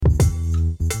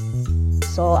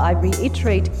So I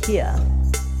reiterate here,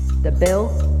 the bill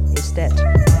is dead.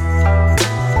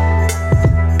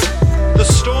 The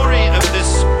story of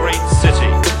this great city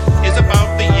is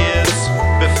about the years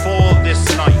before this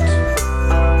night.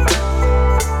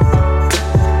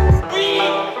 We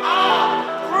are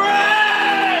free!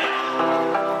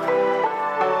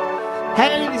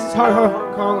 Hey, this is Ho Ho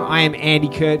Hong Kong. I am Andy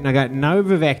Curtin. I got no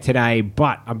Vivek today,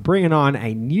 but I'm bringing on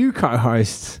a new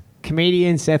co-host,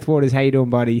 comedian Seth Waters. How you doing,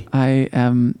 buddy? I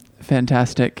am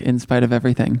fantastic in spite of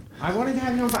everything. I wanted to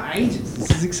have you on for ages.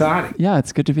 This is exciting. Yeah,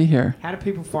 it's good to be here. How do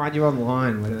people find you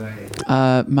online? What are they?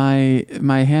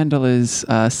 My handle is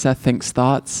Seth Thinks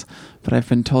Thoughts, but I've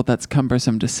been told that's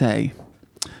cumbersome to say,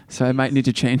 so I might need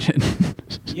to change it.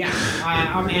 Yeah,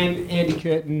 I'm Andy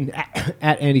Curtin,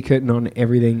 at Andy Curtin on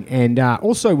everything. And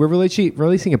also, we're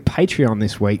releasing a Patreon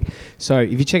this week. So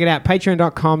if you check it out,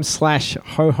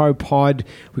 patreon.com/HoHoPod.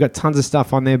 We've got tons of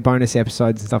stuff on there, bonus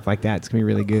episodes and stuff like that. It's going to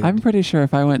be really good. I'm pretty sure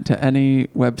if I went to any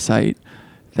website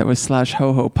that was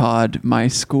 /HoHoPod, my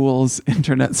school's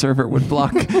internet server would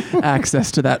block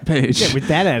access to that page. Yeah, with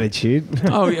that attitude.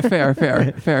 Oh, yeah,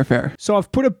 fair. So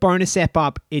I've put a bonus app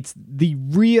up. It's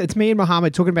me and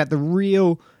Mohammed talking about the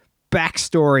real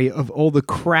backstory of all the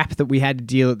crap that we had to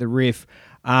deal at the Riff.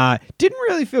 Didn't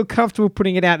really feel comfortable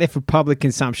putting it out there for public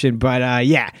consumption, but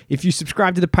yeah, if you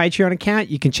subscribe to the Patreon account,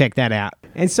 you can check that out.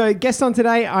 And so, guest on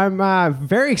today, I'm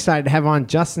very excited to have on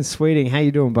Justin Sweeting. How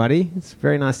you doing, buddy? It's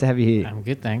very nice to have you here. I'm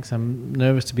good, thanks. I'm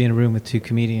nervous to be in a room with two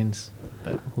comedians.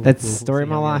 But That's the story of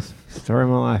my life. Story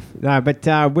of my life. No, but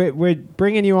we're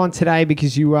bringing you on today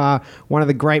because you are one of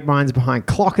the great minds behind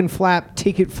Clock and Flap,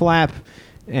 Ticket Flap,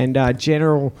 and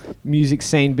general music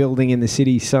scene building in the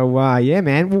city. So, yeah,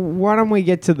 man, why don't we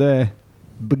get to the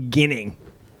beginning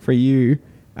for you?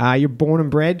 You're born and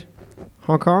bred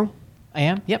Hong Kong? I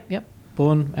am, yep.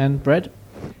 Born and bred.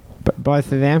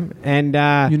 Both of them. And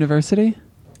University?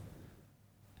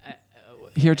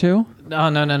 Here too?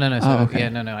 No. So, okay. Yeah,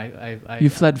 no. I You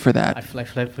fled for that. I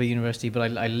fled for university,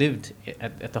 but I lived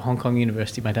at the Hong Kong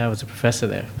University. My dad was a professor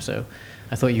there, so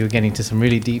I thought you were getting to some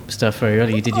really deep stuff very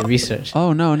early. You did your research.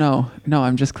 Oh, no,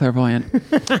 I'm just clairvoyant.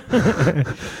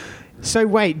 So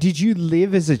wait, did you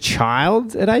live as a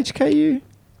child at HKU?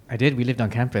 I did. We lived on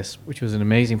campus, which was an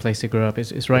amazing place to grow up.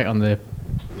 It's right on the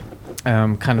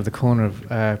kind of the corner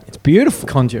of It's beautiful.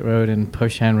 Conduit Road and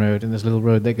Poshan Road, and there's a little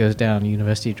road that goes down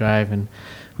University Drive, and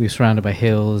we were surrounded by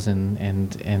hills and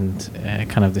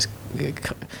kind of this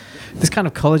kind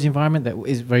of college environment that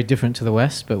is very different to the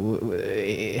West, but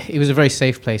it was a very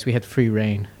safe place. We had free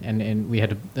reign, and we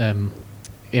had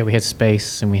we had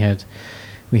space, and we had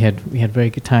very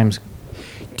good times.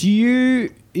 Do you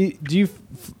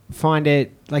find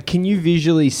it like? Can you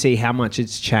visually see how much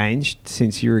it's changed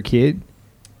since you were a kid?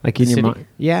 Like in your mind?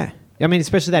 Yeah. I mean,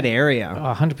 especially that area.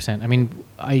 Oh, 100%. I mean,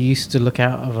 I used to look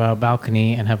out of our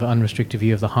balcony and have an unrestricted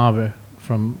view of the harbour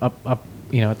from up, at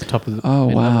the top of the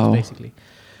wow. basically.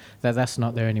 That's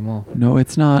not there anymore. No,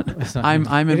 it's not.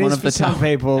 I'm in one of the some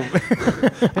people.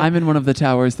 I'm in one of the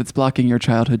towers that's blocking your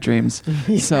childhood dreams.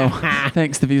 So,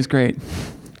 thanks. The view's great.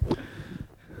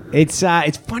 It's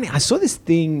funny. I saw this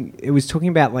thing. It was talking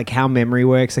about like how memory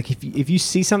works. Like if you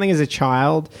see something as a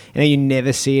child and then you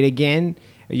never see it again,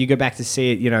 or you go back to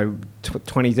see it,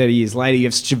 20, 30 years later, you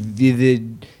have such a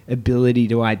vivid ability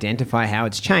to identify how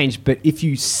it's changed. But if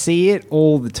you see it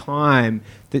all the time,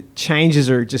 the changes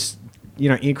are just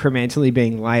incrementally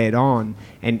being layered on,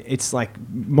 and it's like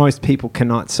most people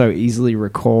cannot so easily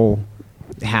recall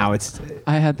how it's.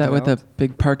 I had that developed. with a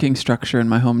big parking structure in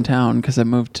my hometown because I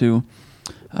moved to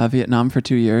Vietnam for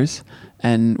 2 years,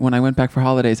 and when I went back for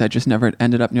holidays, I just never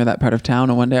ended up near that part of town.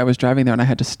 And one day I was driving there and I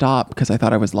had to stop because I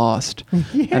thought I was lost.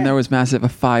 Yeah. And there was a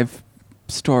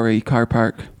 5-story car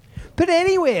park. But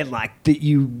anywhere like that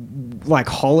you like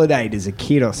holidayed as a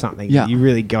kid or something that you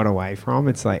really got away from.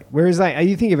 It's like, whereas like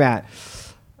you think about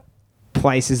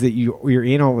places that you're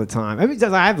in all the time. I mean,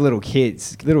 I have little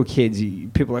kids. People are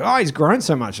like, oh, he's grown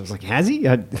so much. I was like, has he?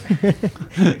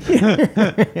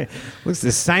 Looks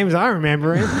the same as I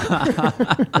remember him.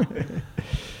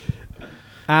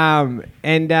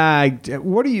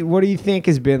 What do you think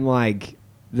has been like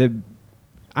the?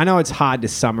 I know it's hard to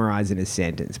summarize in a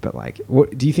sentence, but like,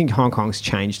 what do you think Hong Kong's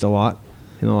changed a lot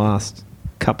in the last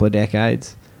couple of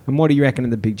decades? And what do you reckon are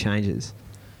the big changes?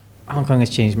 Hong Kong has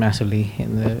changed massively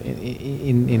in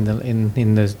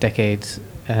those decades,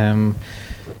 and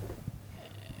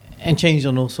changed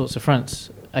on all sorts of fronts.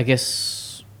 I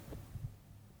guess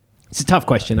it's a tough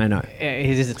question. I know it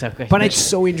is a tough question, but it's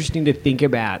so interesting to think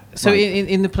about. So, like,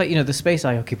 in the the space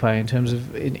I occupy in terms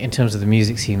of the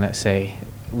music scene, let's say,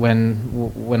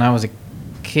 when I was a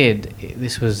kid,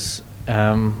 this was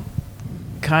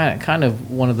kind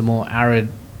of one of the more arid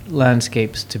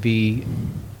landscapes to be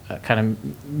a kind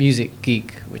of music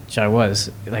geek, which I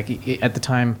was. Like at the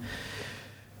time,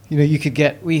 you know, you could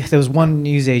get there was one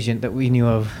newsagent that we knew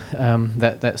of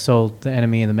that sold The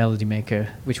Enemy and The Melody Maker,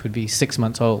 which would be 6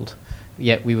 months old.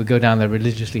 Yet we would go down there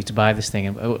religiously to buy this thing,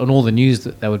 and all the news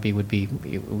that would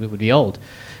be old.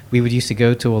 We would used to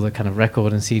go to all the kind of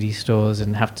record and CD stores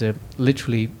and have to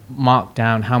literally mark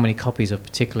down how many copies of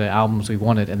particular albums we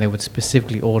wanted, and they would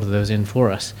specifically order those in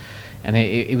for us. And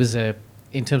it was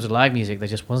in terms of live music, there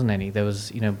just wasn't any. There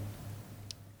was, you know,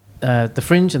 the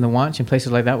Fringe and the Wanch and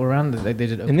places like that were around. They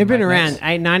did and they've been around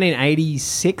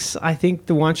 1986, I think.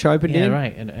 The Wanch opened in. Yeah,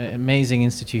 right. And, amazing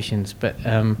institutions, but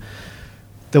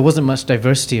there wasn't much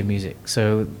diversity of music,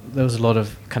 so there was a lot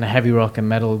of kind of heavy rock and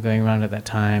metal going around at that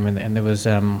time, and there was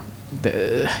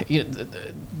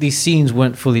these scenes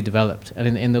weren't fully developed,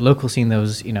 and in the local scene there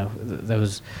was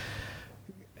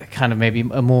kind of maybe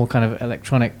a more kind of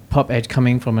electronic pop edge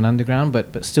coming from an underground,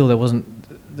 but still there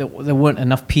weren't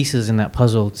enough pieces in that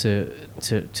puzzle to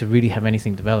really have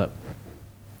anything develop.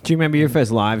 Do you remember your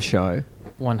first live show?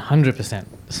 100%.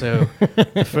 So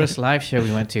the first live show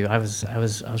we went to, I was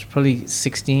probably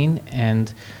 16,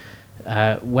 and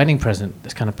Wedding Present,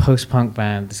 this kind of post-punk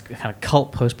band, this kind of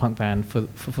cult post-punk band,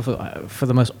 for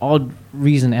the most odd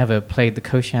reason ever, played the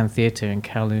Koshan Theatre in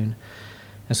Kowloon.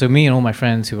 And so me and all my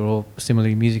friends who were all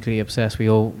similarly musically obsessed, we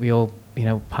all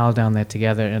piled down there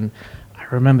together. And I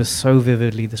remember so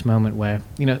vividly this moment where,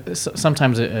 you know,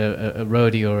 sometimes a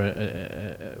roadie or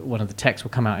one of the techs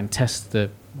will come out and test the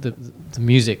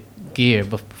music gear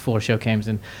before a show came,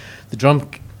 and the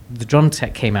drum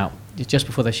tech came out just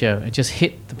before the show and just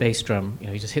hit the bass drum. You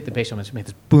know, he just hit the bass drum and just made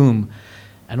this boom,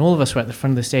 and all of us were at the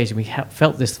front of the stage, and we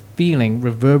felt this feeling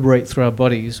reverberate through our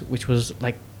bodies, which was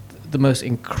like the most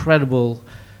incredible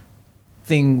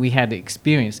thing we had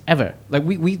experienced ever. Like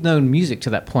we'd known music to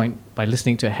that point by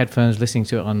listening to it headphones, listening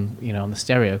to it on the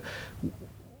stereo.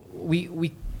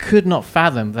 We could not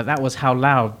fathom that was how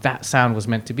loud that sound was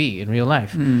meant to be in real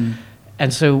life.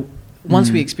 And so once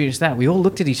we experienced that, we all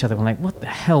looked at each other and were like, what the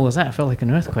hell was that? It felt like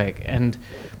an earthquake. And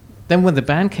then when the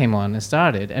band came on and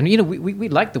started, and we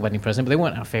liked the Wedding Present, but they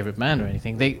weren't our favorite band or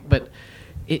anything. But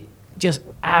it just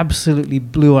absolutely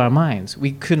blew our minds.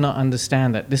 We could not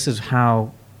understand that this is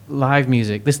how live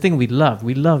music, this thing we love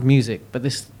music, but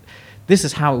this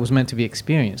is how it was meant to be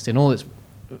experienced in all its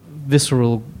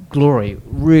visceral glory,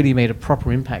 really made a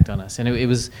proper impact on us. And it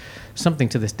was something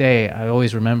to this day I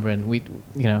always remember. And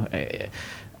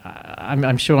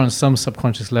I'm sure on some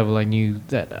subconscious level I knew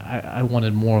that I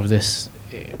wanted more of this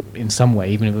in some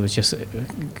way, even if it was just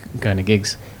going to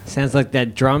gigs. Sounds like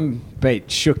that drum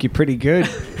beat shook you pretty good.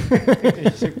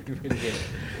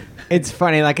 It's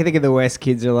funny, like I think of the West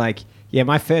kids are like, yeah,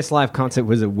 my first live concert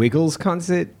was a Wiggles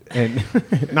concert, and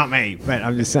not me, but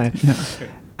I'm just saying.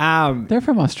 They're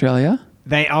from Australia.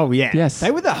 Yes.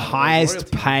 They were the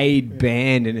highest paid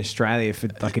band in Australia for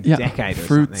like a decade or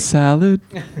Fruit something. salad.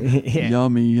 Yeah.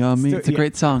 Yummy. It's a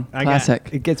great song. Classic.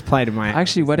 It gets played in my...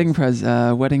 Actually, Wedding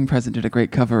Present did a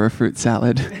great cover of Fruit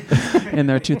Salad in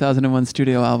their 2001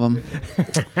 studio album.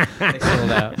 They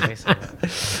sold out.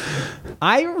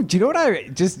 Do you know what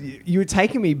you were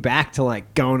taking me back to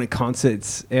like going to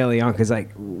concerts early on, because like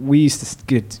we used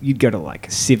to you'd go to like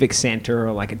a civic center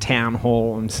or like a town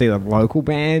hall and see a local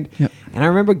band. Yep. And I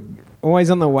remember always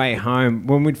on the way home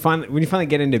when you finally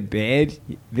get into bed,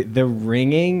 the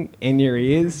ringing in your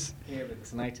ears. Yeah, but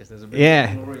tinnitus. There's a bit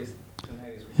of glorious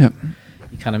tinnitus. Yep.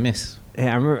 You kind of miss.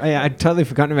 Yeah, I remember. I'd totally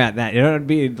forgotten about that. You know, I'd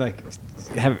be like,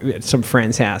 at some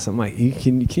friend's house. I'm like,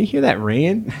 can you hear that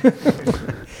ringing?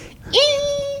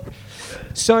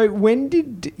 So when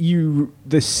did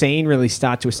the scene really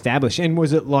start to establish? And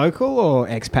was it local or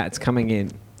expats coming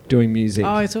in doing music?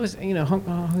 Oh, it's always,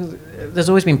 there's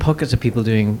always been pockets of people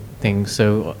doing things.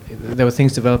 So there were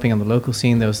things developing on the local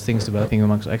scene. There was things developing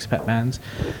amongst expat bands.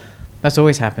 That's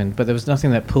always happened. But there was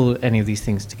nothing that pulled any of these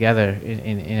things together in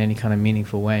any kind of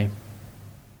meaningful way.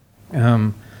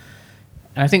 And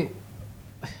I think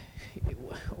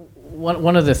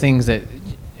one of the things that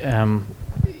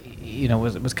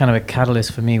was kind of a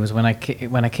catalyst for me was when I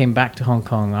came back to Hong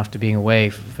Kong after being away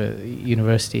for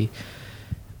university.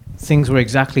 Things were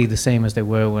exactly the same as they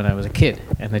were when I was a kid,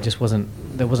 and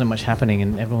there wasn't much happening,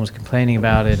 and everyone was complaining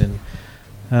about it. And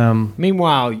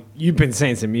meanwhile, you've been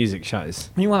seeing some music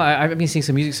shows. I've been seeing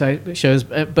some music shows,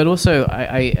 but also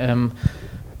I'd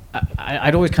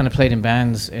always kind of played in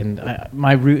bands, and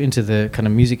my route into the kind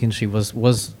of music industry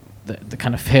was the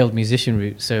kind of failed musician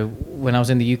route. So when I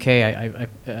was in the UK, I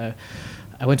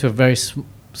went to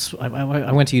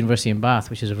I went to university in Bath,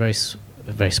 which is a very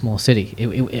a very small city.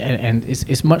 And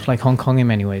it's much like Hong Kong in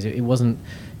many ways. It wasn't,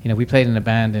 we played in a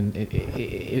band, and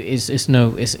it's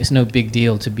no big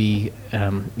deal to be,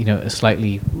 a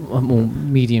slightly more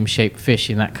medium-shaped fish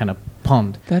in that kind of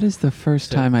pond. That is the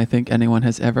first time I think anyone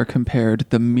has ever compared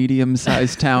the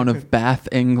medium-sized town of Bath,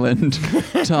 England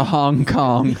to Hong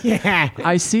Kong. Yeah.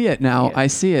 I see it now. Yeah. I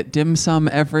see it. Dim sum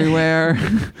everywhere.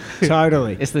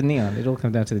 Totally. It's the neon. It all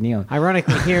comes down to the neon.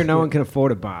 Ironically, here no one can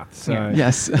afford a bath. So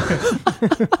Yes.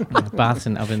 Baths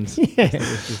and ovens. Yeah.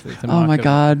 It's a Oh my market-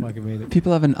 God. market made it.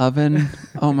 People have an oven.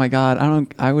 Oh my God.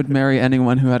 I would marry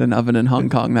anyone who had an oven in Hong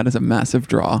Kong. That is a massive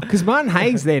draw. because Martin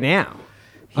Haig's there now.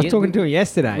 I was talking to him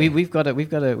yesterday. We've got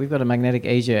a Magnetic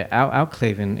Asia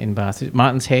outclave in Bath.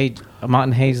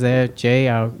 Martin Hayes there. Jay,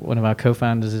 one of our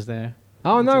co-founders, is there.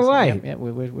 Oh, no way. Yeah,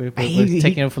 we're He-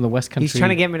 taking it from the West Country. He's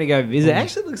trying to get me to go visit.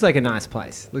 Actually, it looks like a nice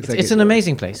place. Looks like It's an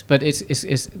amazing place, but it's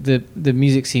the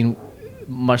music scene,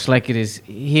 much like it is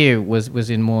here, was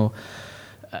in more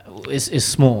is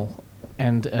small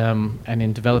and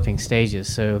in developing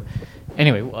stages. So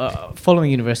anyway, following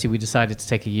university, we decided to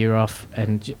take a year off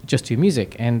and just do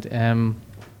music. And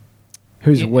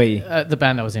Who's we? The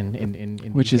band I was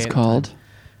in Which UK is at the called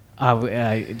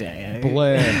time.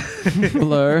 Blur.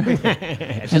 Blur.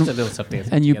 Just a little something.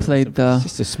 And you played the...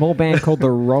 Just a small band called the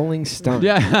Rolling Stones.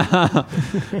 Yeah.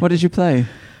 What did you play?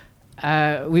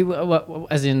 We were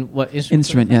as in what instrument?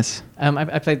 Instrument, yes.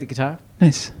 I played the guitar.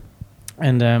 Nice.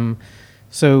 And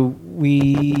so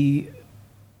we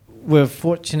were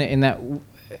fortunate in that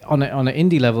on an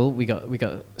indie level, we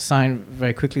got signed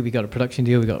very quickly. We got a production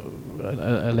deal. We got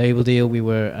a label deal. We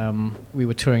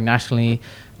were touring nationally.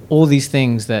 All these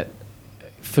things that,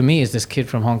 for me, as this kid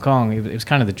from Hong Kong, it was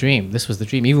kind of the dream. This was the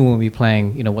dream. Even when we were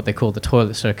playing, what they call the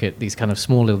toilet circuit, these kind of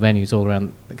small little venues all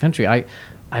around the country. I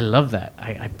love that.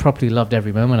 I properly loved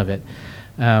every moment of it.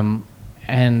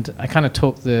 And I kind of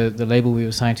talked the label we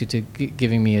were signed to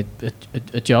giving me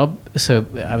a job. So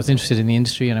I was interested in the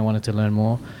industry and I wanted to learn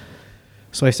more.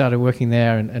 So I started working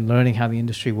there and learning how the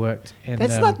industry worked. And,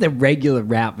 That's not the regular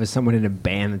route for someone in a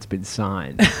band that's been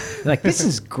signed. Like, this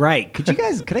is great. Could I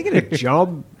get a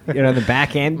job, on the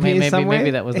back end here somewhere?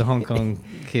 Maybe that was the Hong Kong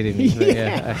kid in me. But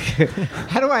yeah.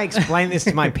 How do I explain this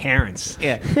to my parents?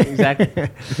 Yeah, exactly.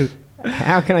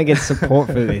 How can I get support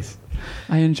for this?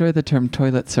 I enjoy the term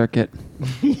toilet circuit.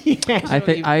 I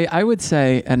think I would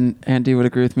say, and Andy would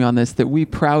agree with me on this, that we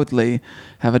proudly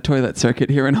have a toilet circuit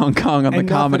here in Hong Kong on And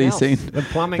the comedy nothing scene. else.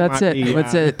 The plumbing That's might it. be,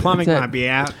 That's the it. plumbing That's it. might be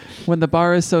out. When the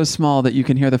bar is so small that you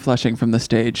can hear the flushing from the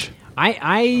stage.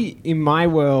 I in my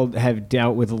world have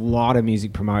dealt with a lot of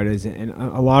music promoters, and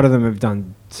a lot of them have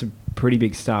done some pretty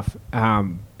big stuff.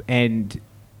 And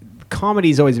comedy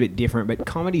is always a bit different, but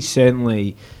comedy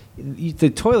certainly. The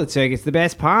toilet circuit's the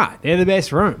best part. They're the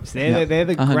best rooms. They're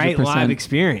the great 100%. live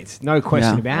experience. No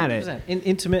question Yeah. about it. 100%.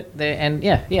 Intimate there, and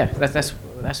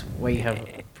that's where you have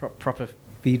proper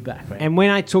feedback, right? And when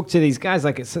I talk to these guys,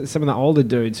 like some of the older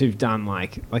dudes who've done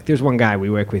like there's one guy we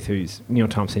work with who's Neil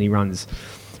Thompson. He runs.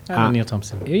 Neil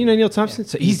Thompson. You know Neil Thompson?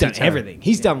 So he's done Guitar. everything.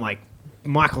 He's done like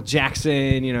Michael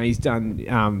Jackson. He's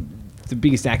done the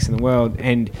biggest acts in the world.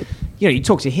 And you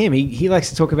talk to him. He likes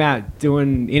to talk about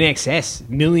doing In Excess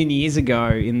a million years ago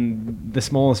in the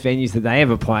smallest venues that they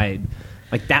ever played.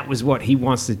 Like that was what he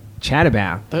wants to chat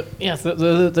about. But yeah,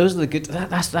 those are the good.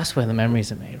 That's where the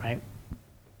memories are made, right?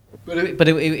 But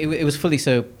it was fully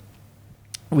so.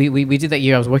 We did that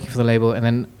year. I was working for the label, and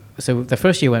then so the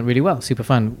first year went really well, super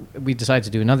fun. We decided to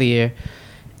do another year,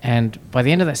 and by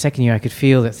the end of that second year, I could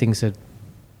feel that things had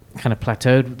kind of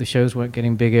plateaued. The shows weren't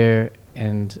getting bigger,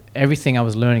 and everything I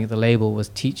was learning at the label was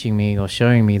teaching me or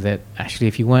showing me that actually,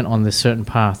 if you weren't on this certain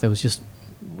path, it was just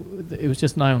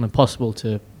nigh on impossible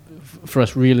for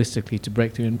us realistically to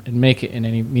break through and make it in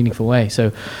any meaningful way.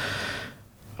 So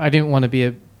I didn't want to be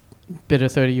a bitter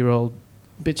 30-year-old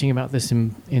bitching about this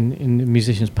in the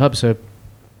musician's pub. So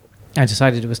I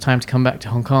decided it was time to come back to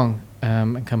Hong Kong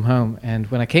and come home.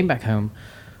 And when I came back home,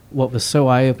 what was so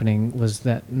eye-opening was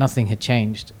that nothing had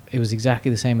changed. It was exactly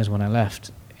the same as when I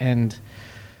left. And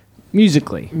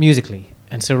musically.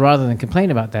 And so rather than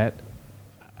complain about that,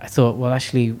 I thought, well,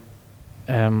 actually,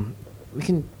 we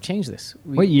can change this.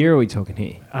 What year are we talking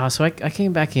here? So I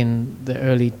came back in the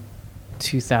early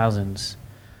 2000s.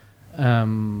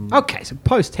 Okay, so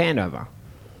post handover.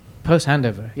 Post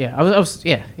handover, yeah. I was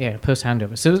post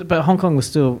handover. So, but Hong Kong was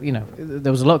still,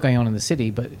 there was a lot going on in the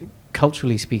city, but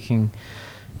culturally speaking,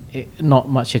 not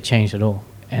much had changed at all.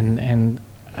 And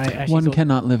I actually One thought-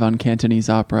 cannot live on Cantonese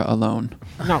opera alone.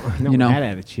 No, that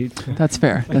attitude. That's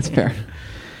fair. That's fair.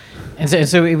 And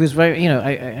so it was very,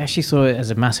 I actually saw it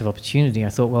as a massive opportunity. I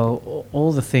thought, well,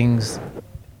 all the things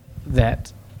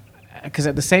that because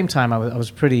at the same time I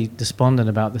was pretty despondent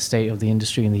about the state of the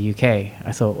industry in the UK.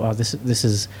 I thought, wow, this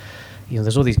is, you know,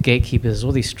 there's all these gatekeepers, there's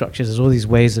all these structures, there's all these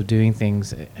ways of doing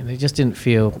things, and it just didn't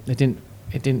feel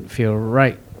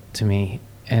right to me.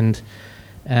 And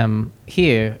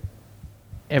here,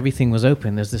 everything was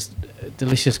open. There's this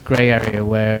delicious grey area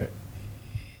where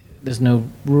there's no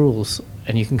rules,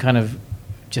 and you can kind of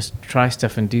just try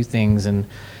stuff and do things, and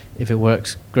if it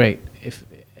works, great. If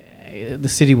the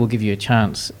city will give you a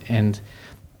chance. And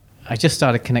I just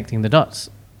started connecting the dots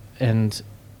and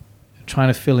trying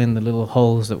to fill in the little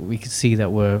holes that we could see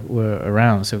that were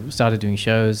around. So we started doing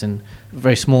shows, and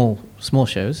very small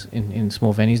shows in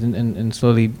small venues, and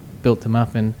slowly built them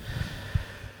up. And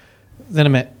then I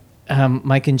met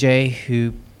Mike and Jay,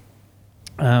 who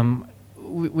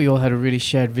we all had a really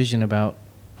shared vision about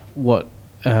what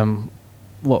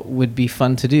would be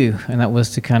fun to do, and that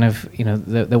was to kind of, you know,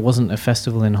 there wasn't a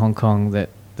festival in Hong Kong that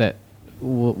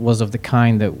was of the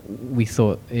kind that we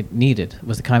thought it needed,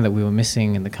 was the kind that we were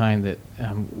missing, and the kind that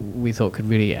we thought could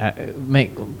really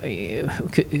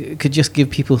could just give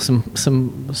people some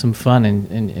fun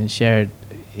and shared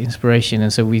inspiration.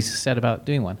 And so we set about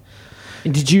doing one.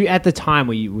 And did you, at the time,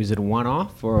 was it a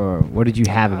one-off, or what did you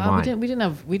have in mind? We didn't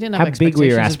have How big were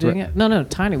your expectations of doing it. No,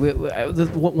 tiny.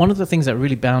 One of the things that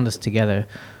really bound us together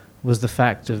was the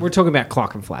fact of... We're talking about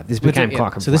Clock and Flap. This became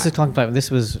Clock and Flap. So this is Clock and Flap.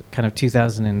 This was kind of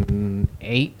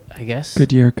 2008, I guess.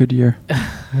 Good year.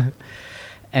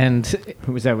 And...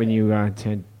 Was that when you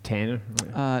turned 10?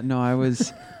 No, I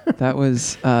was... That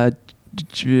was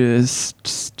just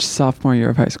sophomore year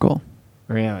of high school.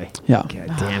 Really? Yeah. God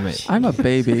damn it. I'm a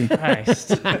baby.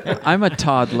 Christ. I'm a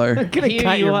toddler.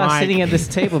 Here you are sitting at this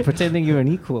table pretending you're an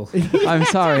equal. I'm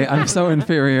sorry. I'm so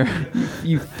inferior.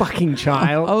 You fucking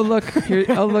child. Oh look! Here,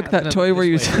 oh look! That toy where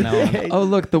you. Oh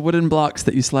look! The wooden blocks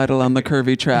that you slide along the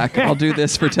curvy track. I'll do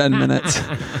this for 10 minutes.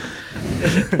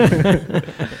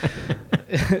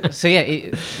 So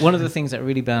yeah, one of the things that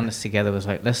really bound us together was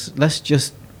like,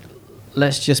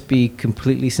 let's just be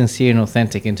completely sincere and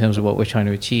authentic in terms of what we're trying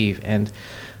to achieve. And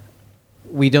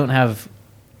we don't have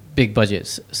big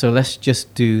budgets, so let's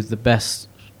just do the best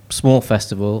small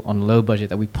festival on a low budget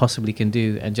that we possibly can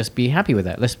do, and just be happy with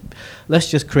that. Let's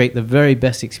just create the very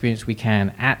best experience we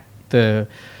can at the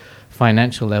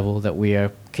financial level that we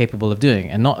are capable of doing,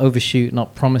 and not overshoot,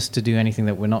 not promise to do anything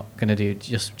that we're not going to do.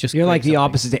 Just You're like the something.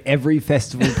 opposite to every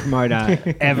festival promoter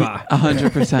ever.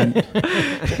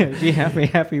 100%. Be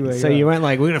happy where So you weren't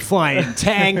like, we're going to fly in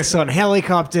tanks on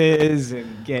helicopters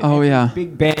and get Oh, every yeah.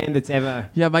 big band that's ever...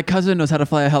 Yeah, my cousin knows how to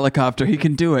fly a helicopter. He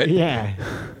can do it. Yeah.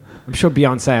 I'm sure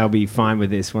Beyonce will be fine with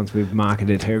this once we've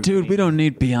marketed her. Dude, we don't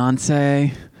need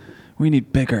Beyonce. We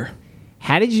need bigger.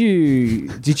 How did you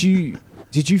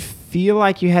feel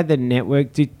like you had the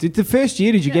network? Did the first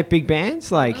year, did you get big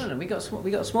bands? Like, No, we got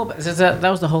small bands. That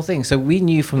was the whole thing. So we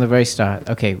knew from the very start,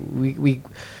 okay, we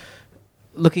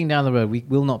looking down the road, we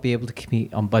will not be able to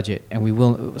compete on budget, and we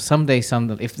will someday,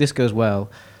 if this goes well,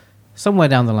 somewhere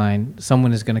down the line,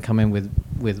 someone is going to come in with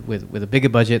a bigger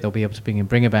budget. They'll be able to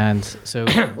bring a band. So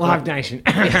Live Nation.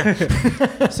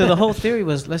 So the whole theory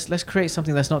was let's create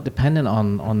something that's not dependent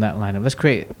on that lineup.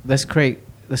 Let's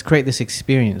create this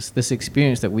experience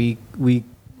that we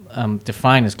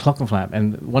define as Clock and Flap.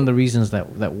 And one of the reasons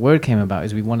that word came about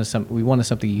is we wanted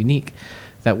something unique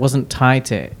that wasn't tied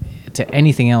to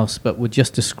anything else, but would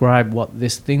just describe what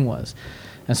this thing was.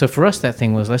 And so for us, that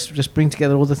thing was, let's just bring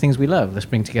together all the things we love. Let's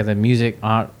bring together music,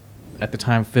 art, at the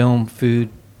time, film, food,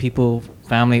 people,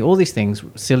 family, all these things,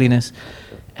 silliness,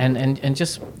 and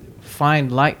just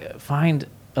find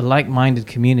a like-minded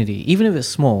community. Even if it's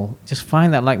small, just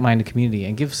find that like-minded community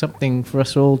and give something for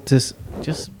us all to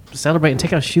just celebrate and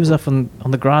take our shoes off on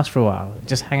the grass for a while.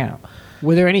 Just hang out.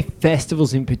 Were there any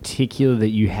festivals in particular that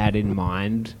you had in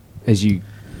mind as you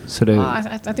sort of...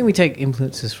 I think we take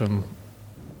influences from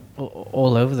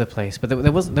all over the place, but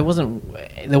there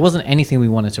wasn't anything we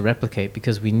wanted to replicate,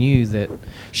 because we knew that.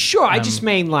 Sure, I just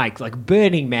mean like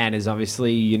Burning Man is obviously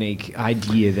a unique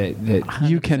idea that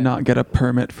You cannot get a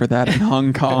permit for that in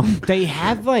Hong Kong. they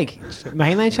have. Like,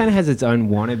 mainland China has its own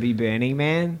wannabe Burning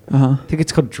Man. Uh-huh. I think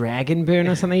it's called Dragon Burn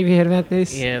or something. Have you heard about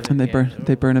this? Yeah, And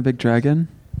they burn a big dragon?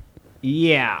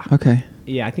 Yeah. Okay.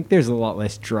 Yeah, I think there's a lot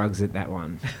less drugs at that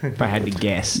one, if I had to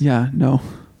guess. Yeah, no.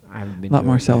 I haven't been A lot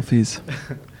more doing it. selfies.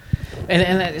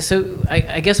 And so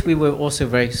I guess we were also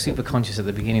very super conscious at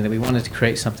the beginning that we wanted to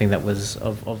create something that was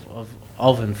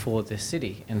of and for this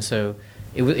city, and so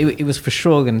it was for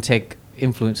sure going to take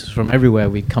influences from everywhere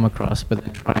we'd come across, but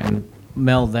then try and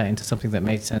meld that into something that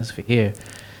made sense for here,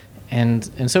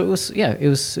 and so it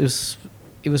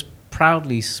was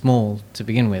proudly small to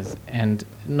begin with, and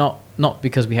not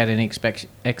because we had any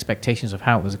expectations of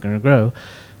how it was going to grow,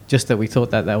 just that we thought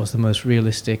that was the most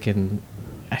realistic and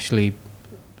actually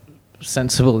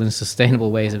sensible and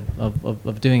sustainable ways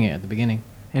of doing it at the beginning.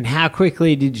 And how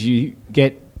quickly did you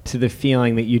get to the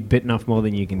feeling that you'd bitten off more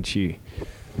than you can chew?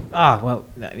 Well,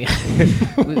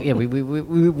 yeah,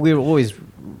 we're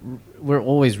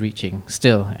always reaching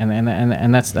still,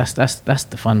 and that's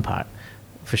the fun part,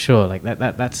 for sure. Like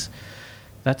that's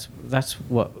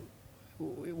what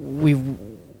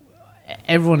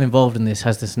everyone involved in this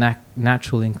has this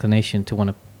natural inclination to want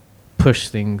to push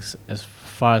things as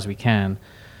far as we can,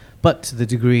 but to the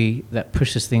degree that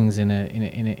pushes things in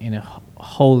a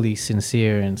wholly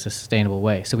sincere and sustainable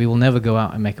way. So we will never go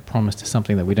out and make a promise to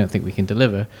something that we don't think we can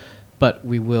deliver, but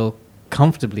we will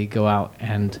comfortably go out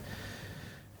and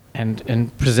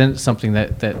present something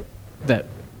that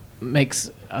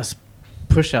makes us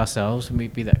push ourselves,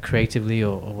 be that creatively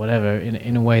or whatever,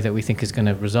 in a way that we think is going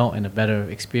to result in a better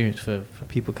experience for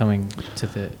people coming to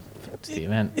the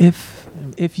event.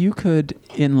 If you could,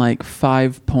 in like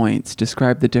 5 points,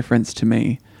 describe the difference to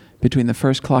me between the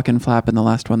first Clock and Flap and the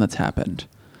last one that's happened,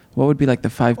 what would be like the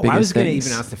 5 biggest things? I was going to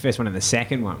even ask the first one and the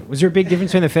second one. Was there a big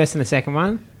difference between the first and the second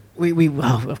one? We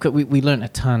learned a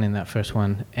ton in that first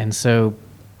one, and so.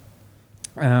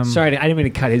 Sorry, I didn't mean to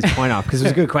cut his point off because it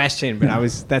was a good question, but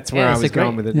that's where I was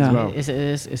going with it as well.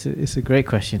 It's a great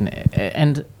question,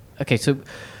 and okay, so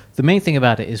the main thing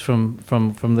about it is from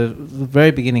the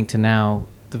very beginning to now,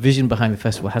 the vision behind the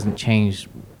festival hasn't changed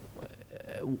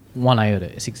one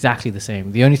iota. It's exactly the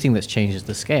same. The only thing that's changed is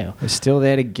the scale. We're still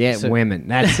there to get women.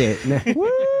 That's it.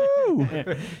 Woo!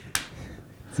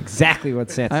 It's exactly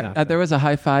what sets up. There was a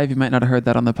high five. You might not have heard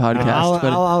that on the podcast.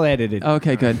 I'll edit it.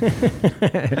 Okay, good.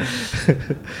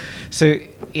 So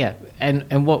yeah,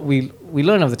 and what we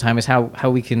learn over the time is how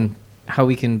we can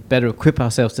better equip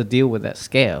ourselves to deal with that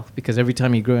scale, because every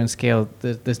time you grow in scale,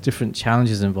 there's different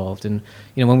challenges involved. And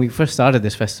when we first started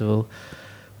this festival,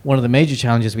 one of the major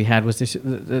challenges we had was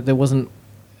there wasn't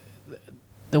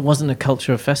a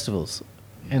culture of festivals,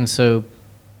 and so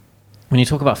when you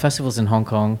talk about festivals in Hong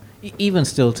Kong, even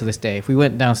still to this day, if we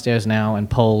went downstairs now and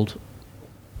polled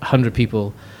 100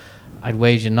 people, I'd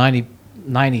wager 90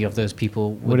 of those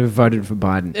people would have voted for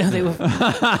Biden. They were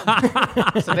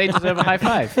so they deserve a high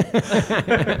five.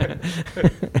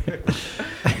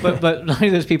 but 90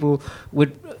 of those people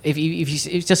would, if you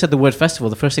just said the word festival,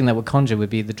 the first thing that would conjure would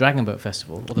be the Dragon Boat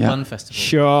Festival or the Bun Festival,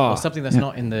 sure, or something that's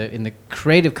not in the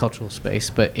creative cultural space,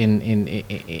 but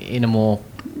in a more,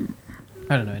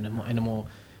 I don't know, in a more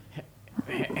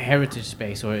heritage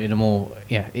space, or in a more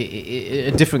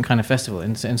a different kind of festival,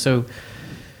 and so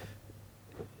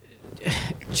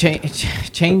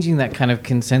changing that kind of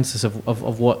consensus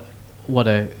of what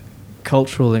a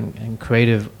cultural and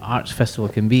creative arts festival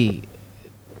can be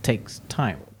takes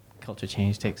time. Culture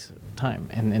change takes time,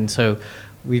 and so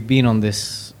we've been on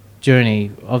this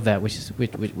journey of that, which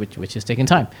has taken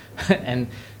time, and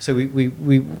so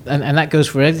we and that goes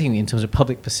for everything in terms of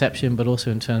public perception, but also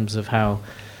in terms of how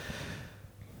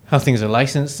things are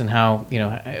licensed, and how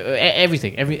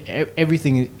everything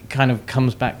kind of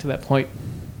comes back to that point,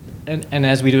 and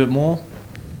as we do it more,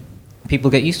 people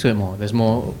get used to it more. There's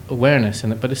more awareness,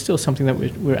 but it's still something that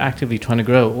we're actively trying to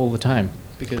grow all the time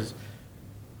because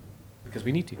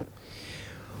we need to.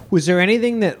 Was there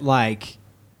anything that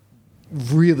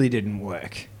really didn't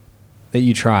work that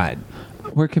you tried?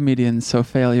 We're comedians, so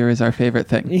failure is our favorite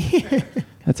thing.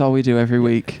 That's all we do every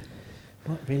week.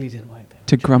 What really didn't work?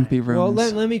 To grumpy rooms.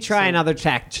 Well, let me try another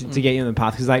tack to get you on the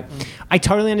path, because I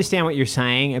totally understand what you're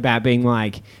saying about being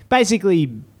basically,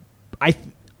 I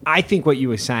think what you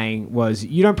were saying was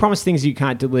you don't promise things you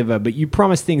can't deliver, but you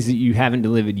promise things that you haven't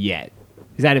delivered yet.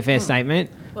 Is that a fair statement?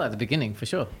 Well, at the beginning, for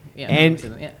sure. Yeah.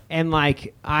 And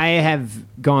I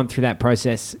have gone through that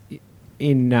process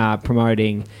in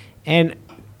promoting, and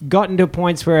gotten to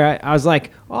points where I was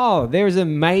like, oh, there's a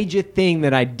major thing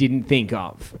that I didn't think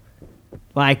of.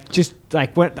 When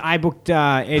I booked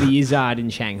Eddie Izzard in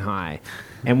Shanghai,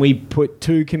 and we put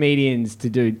 2 comedians to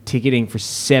do ticketing for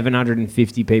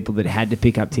 750 people that had to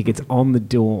pick up tickets on the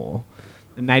door,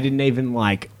 and they didn't even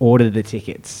order the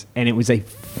tickets, and it was a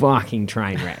fucking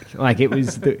train wreck. It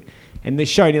was and the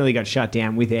show nearly got shut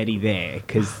down with Eddie there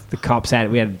because the cops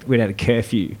we'd had a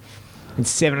curfew, and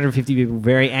 750 people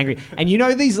very angry. And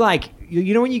these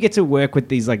when you get to work with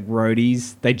these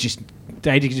roadies, they just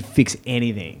fix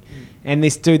anything. And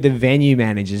this dude, the venue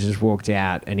manager, just walked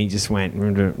out, and he just went,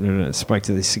 spoke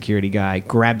to the security guy,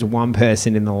 grabbed one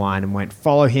person in the line and went,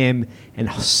 follow him,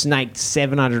 and snaked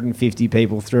 750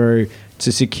 people through,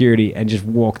 to security and just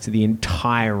walked the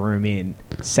entire room in,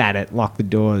 sat it, locked the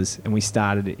doors, and we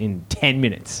started it in 10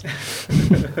 minutes.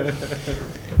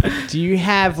 Do you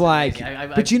have like...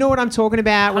 but you know what I'm talking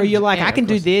about? Where you're like, yeah, I can of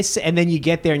do course. this, and then you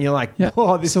get there and you're like, Yeah.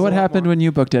 oh, this So is what a lot happened more. when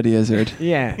you booked Eddie Izzard?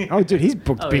 Yeah. Oh, dude, he's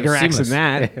booked Oh, it bigger was acts than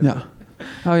seamless. that. Yeah.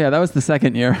 Oh yeah, that was the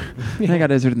second year. I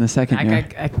got Izzard in the second year.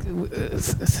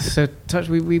 So touch.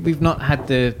 We've not had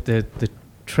the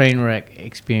train wreck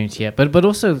experience yet, but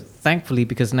also thankfully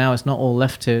because now it's not all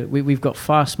left to. We've got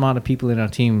far smarter people in our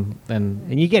team than.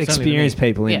 And you get certainly than me. experienced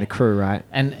people in Yeah. the crew, right?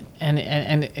 And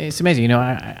it's amazing. You know,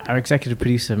 our executive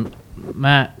producer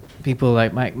Matt, people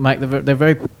like Mike, they're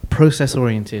very process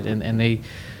oriented, and they.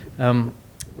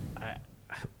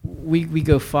 We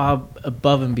go far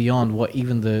above and beyond what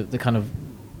even the kind of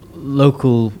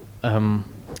local,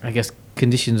 I guess,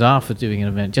 conditions are for doing an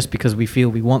event, just because we feel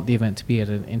we want the event to be at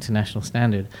an international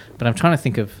standard. But I'm trying to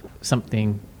think of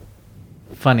something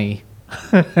funny.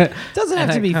 It doesn't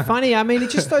have to be funny. I mean,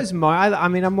 it's just those. I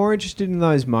mean, I'm more interested in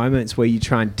those moments where you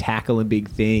try and tackle a big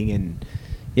thing, and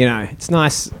you know, it's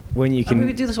nice when you I mean, we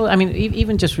can. do this all. I mean,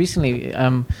 even just recently.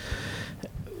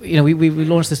 You know, we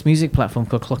launched this music platform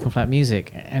called Clock and Flat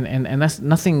Music, and that's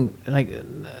nothing like.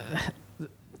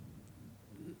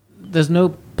 There's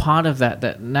no part of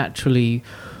that naturally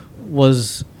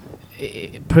was,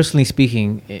 personally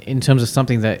speaking, in terms of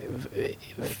something that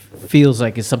feels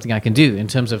like it's something I can do. In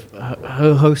terms of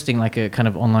hosting like a kind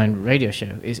of online radio show,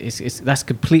 that's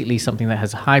completely something that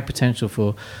has high potential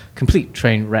for complete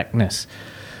train wreckness.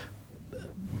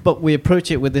 But we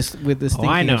approach it with this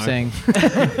thinking of saying,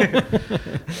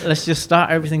 let's just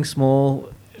start everything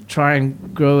small, try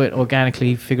and grow it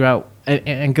organically, figure out,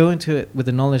 and go into it with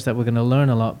the knowledge that we're going to learn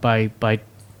a lot by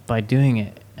doing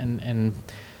it, and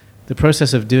the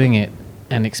process of doing it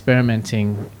and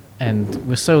experimenting. And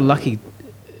we're so lucky,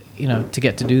 you know, to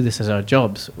get to do this as our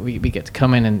jobs. We get to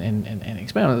come in and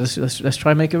experiment. Let's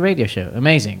try and make a radio show.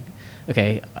 Amazing.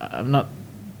 Okay, I'm not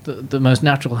the most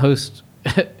natural host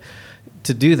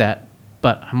to do that,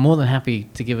 but I'm more than happy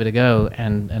to give it a go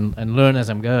and learn as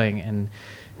I'm going and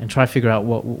try to figure out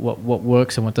what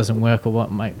works and what doesn't work or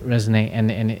what might resonate,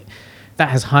 and that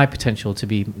has high potential to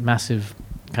be massive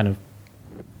kind of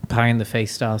pie in the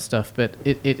face style stuff. But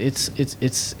it's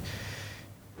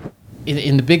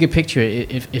in the bigger picture,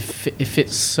 it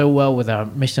fits so well with our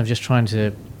mission of just trying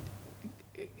to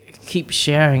keep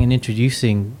sharing and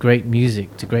introducing great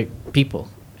music to great people.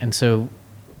 And so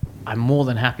I'm more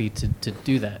than happy to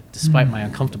do that, despite my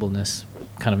uncomfortableness,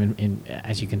 kind of in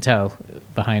as you can tell,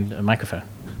 behind a microphone.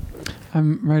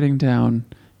 I'm writing down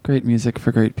great music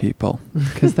for great people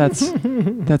because that's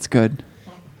good.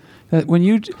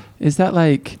 Is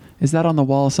that on the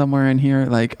wall somewhere in here?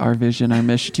 Like our vision, our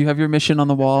mission. Do you have your mission on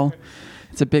the wall?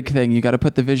 It's a big thing. You got to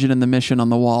put the vision and the mission on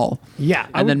the wall. Yeah,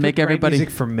 and then make everybody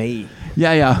music for me.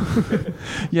 Yeah.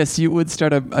 Yes, you would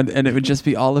start and it would just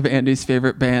be all of Andy's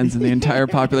favorite bands and the entire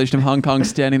population of Hong Kong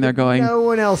standing there going, No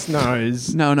one else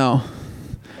knows. No.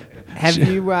 Have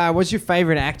you? What's your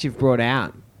favorite act you've brought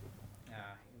out?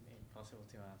 Impossible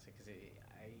to answer because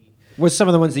What's some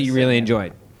of the ones that you really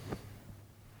enjoyed?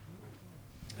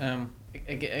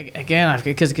 Again,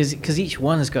 because each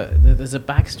one has got there's a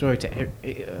backstory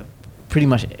to pretty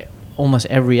much almost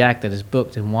every act that is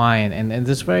booked and why, and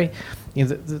there's very, you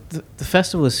know, the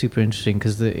festival is super interesting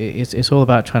because it's all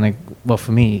about trying to, well,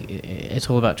 for me it's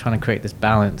all about trying to create this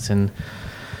balance, and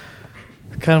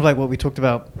kind of like what we talked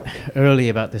about earlier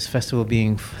about this festival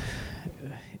being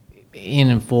in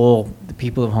and for the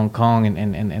people of Hong Kong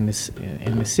and this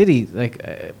in the city,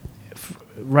 like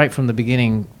right from the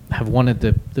beginning have wanted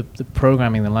the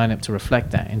programming, the lineup to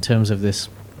reflect that in terms of this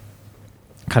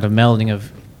kind of melding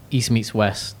of East meets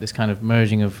West, this kind of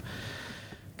merging of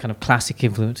kind of classic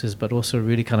influences, but also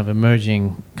really kind of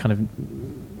emerging kind of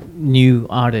new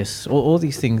artists. All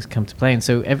these things come to play, and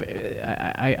so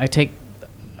I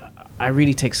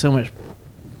really take so much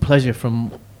pleasure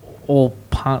from all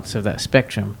parts of that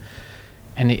spectrum,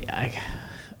 and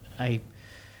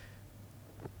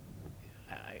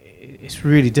it's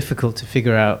really difficult to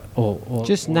figure out. Or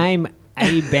Just name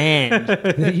a band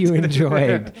that you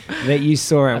enjoyed that you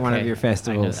saw at one of your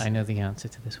festivals. I know the answer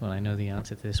to this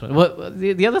one. Well,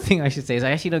 the other thing I should say is I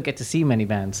actually don't get to see many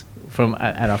bands from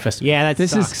at our festival. Yeah,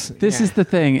 This is the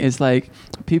thing, is like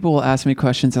people will ask me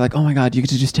questions. They're like, oh my God, you get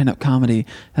to do stand-up comedy.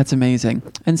 That's amazing.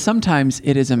 And sometimes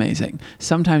it is amazing.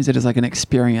 Sometimes it is like an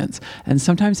experience. And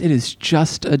sometimes it is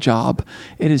just a job.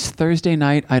 It is Thursday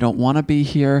night. I don't want to be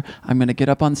here. I'm going to get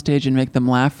up on stage and make them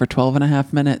laugh for 12 and a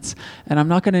half minutes. And I'm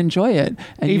not going to enjoy it. quiet.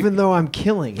 And Even though I'm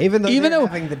killing, even though they're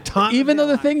having the time. even of though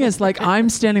their the thing is, like, I'm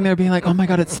standing there being like, oh my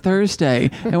God, it's Thursday.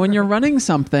 And when you're running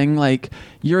something, like,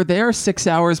 you're there 6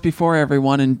 hours before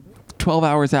everyone and 12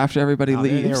 hours after everybody life.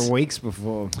 They're leaves. there weeks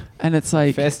before And it's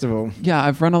like, festival. yeah,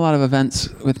 I've run a lot of events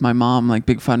with my mom, like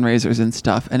big fundraisers and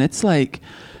stuff. And it's like,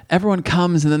 everyone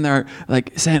comes and then they're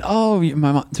like saying, oh, to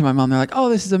my mom, they're like, oh,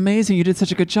 this is amazing. You did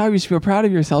such a good job. You should feel proud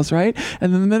of yourselves, right?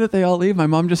 And then the minute they all leave, my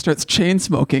mom just starts chain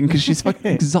smoking because she's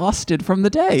fucking exhausted from the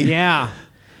day. Yeah.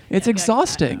 It's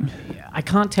exhausting. I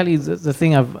can't tell you the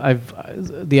thing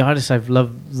the artists I've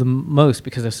loved the most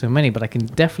because there's so many, but I can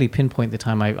definitely pinpoint the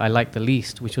time I liked the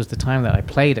least, which was the time that I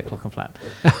played at Clockenflap.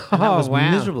 And that was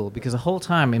miserable because the whole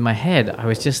time in my head I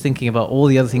was just thinking about all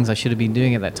the other things I should have been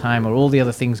doing at that time, or all the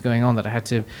other things going on that I had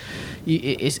to.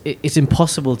 It's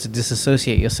impossible to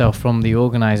disassociate yourself from the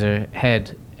organizer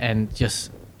head and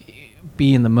just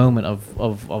be in the moment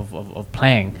of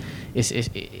playing.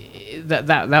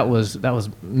 That was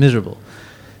miserable.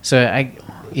 So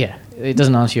it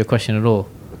doesn't answer your question at all.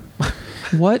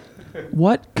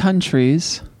 What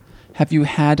countries have you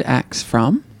had acts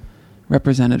from,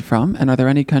 represented from, and are there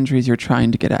any countries you're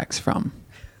trying to get acts from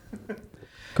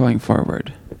going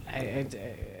forward? I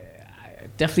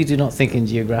definitely do not think in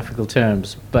geographical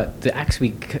terms, but the acts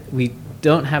we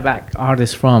don't have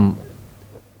artists from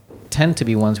tend to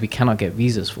be ones we cannot get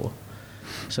visas for.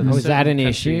 So is that an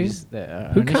issue?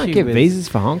 Who can't get visas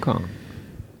for Hong Kong?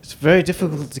 It's very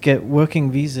difficult to get working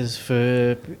visas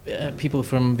for people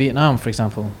from Vietnam, for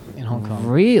example, in Hong Kong.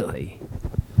 Really?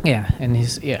 Yeah, and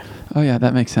Oh yeah,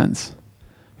 that makes sense.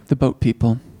 The boat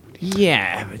people.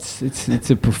 Yeah, it's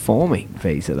a performing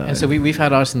visa though. And so we've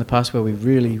had artists in the past where we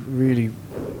really, really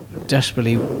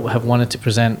desperately have wanted to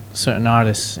present certain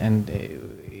artists, and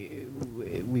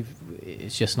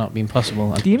it's just not been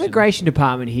possible. The immigration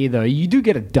department here, though, you do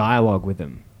get a dialogue with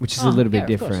them, which is a little bit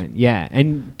different. Yeah,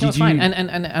 and No, it's fine.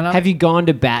 And have you gone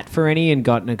to bat for any and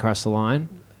gotten across the line?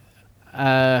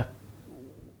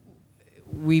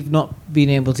 We've not been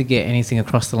able to get anything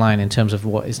across the line in terms of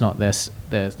what is not their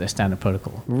standard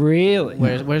protocol. Really?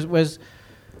 Whereas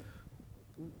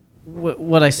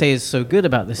what I say is so good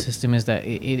about the system is that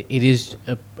it is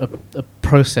a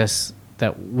process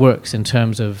that works in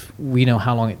terms of we know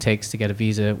how long it takes to get a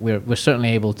visa. We're certainly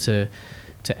able to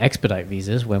expedite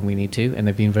visas when we need to, and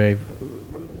they've been very,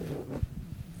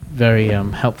 very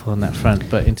helpful on that front.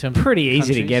 But in terms pretty of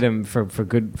easy to get them for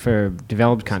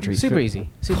developed countries. super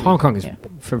easy. Hong Kong is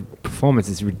for performance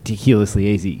is ridiculously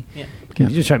easy. Yeah. You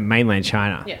just try mainland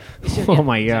China. Yeah. It's just- Oh yeah,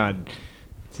 my god,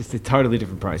 it's just a totally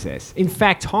different process. In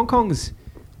fact, Hong Kong's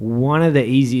one of the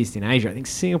easiest in Asia. I think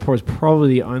Singapore is probably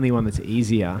the only one that's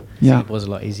easier. Yeah. It was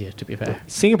a lot easier, to be fair.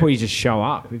 Singapore, you just show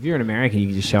up. If you're an American, you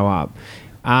can just show up.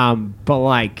 But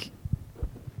like,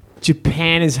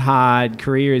 Japan is hard.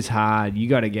 Korea is hard. You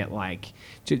got to get like,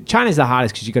 China's the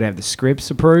hardest because you got to have the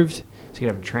scripts approved. So you got to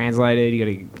have them translated. You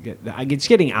got to get. It's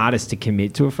getting artists to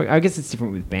commit to it. I guess it's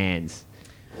different with bands.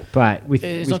 But with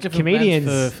It's not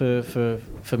comedians,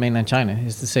 for mainland China.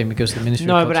 It's the same. It goes to the Ministry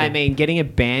no, of but Culture. I mean, getting a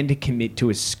band to commit to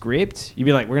a script, you'd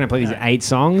be like, we're going to play these 8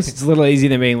 songs. It's a little easier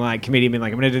than being like, comedian being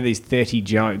like, I'm going to do these 30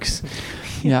 jokes.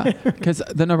 Yeah, because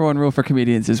the number one rule for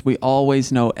comedians is we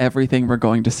always know everything we're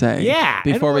going to say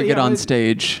before we get on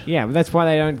stage. Yeah, but that's why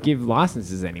they don't give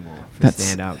licenses anymore for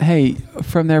stand-up. Hey,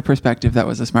 from their perspective, that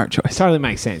was a smart choice. Totally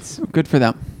makes sense. Good for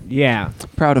them. Yeah.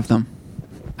 Proud of them.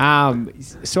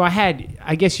 So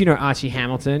I guess you know Archie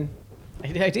Hamilton.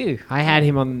 I do. I had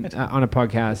him on a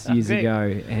podcast years great.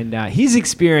 ago, and his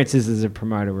experiences as a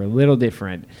promoter were a little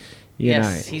different. You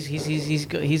know. He's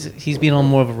been on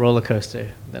more of a roller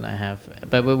coaster than I have.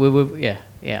 But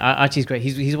Archie's great.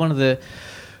 He's one of the.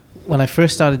 When I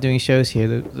first started doing shows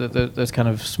here, those kind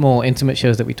of small, intimate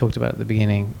shows that we talked about at the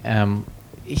beginning,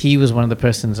 he was one of the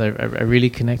persons I really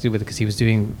connected with because he was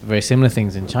doing very similar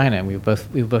things in China, and we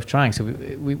were both trying. So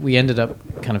we ended up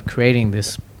kind of creating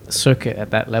this circuit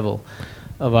at that level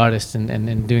of artists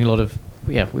and doing a lot of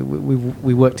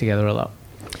we work together a lot.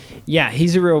 Yeah,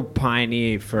 he's a real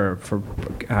pioneer for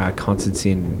concerts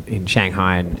in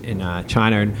Shanghai and in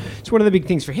China, and it's one of the big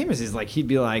things for him is like he'd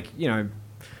be like,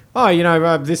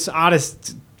 this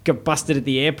artist got busted at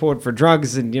the airport for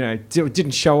drugs and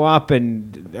didn't show up,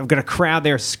 and I've got a crowd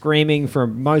there screaming for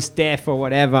Most Def or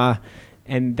whatever,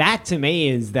 and that to me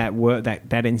is that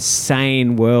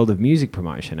insane world of music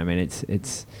promotion. I mean,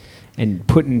 it's and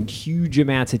putting huge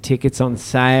amounts of tickets on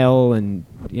sale, and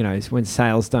when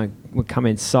sales don't come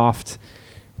in soft.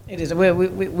 It is.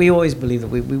 We always believe that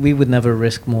we would never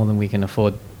risk more than we can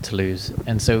afford to lose,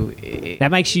 and so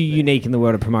that makes you unique in the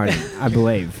world of promoting, I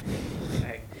believe.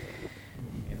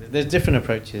 There's different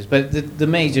approaches, but the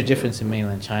major difference in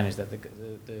mainland China is that the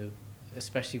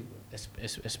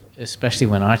especially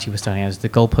when Archie was starting out, is the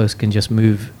goalpost can just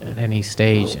move at any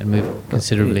stage and move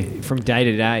considerably from day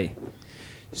to day.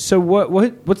 So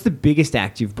what's the biggest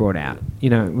act you've brought out? You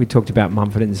know, we talked about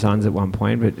Mumford and Sons at one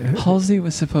point, but Halsey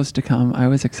was supposed to come. I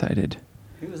was excited.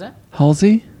 Who was that?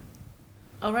 Halsey?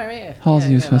 Oh, right, yeah.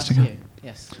 Halsey was supposed to come.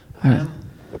 Yes. I was-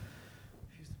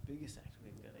 Who's the biggest act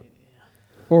we've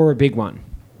got? or a big one.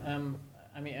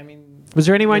 I mean, Was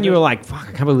there anyone you were like, fuck,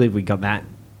 I can't believe we got that?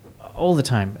 all the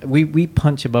time. We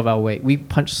punch above our weight. We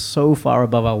punch so far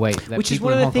above our weight. That Which is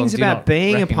people one of in the Hong Kong things do about not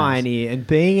being a recognize. pioneer and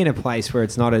being in a place where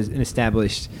it's not an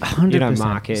established 100%.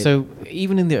 market. So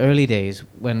even in the early days,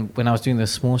 when I was doing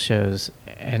those small shows,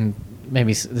 and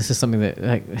maybe this is something that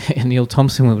like Neil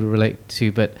Thompson would relate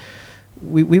to, but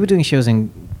we were doing shows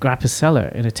in Grappa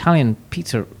Cellar, an Italian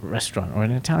pizza restaurant or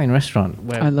an Italian restaurant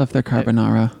where I love their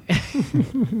carbonara.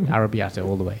 Arrabbiata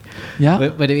all the way. Yeah.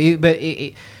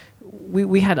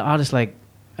 We had artists like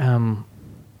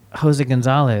Jose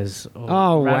Gonzalez. Or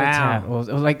Oh, Rat-a-tat, wow. Or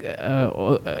like a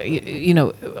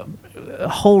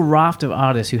whole raft of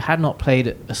artists who had not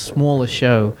played a smaller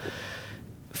show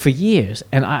for years,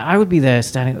 and I would be there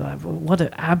standing like, what an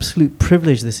absolute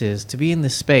privilege this is to be in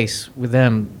this space with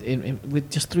them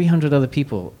with just 300 other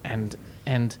people, and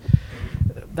that's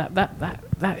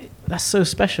so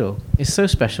special. It's so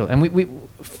special, and we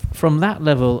from that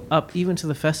level up even to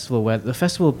the festival, where the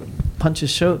festival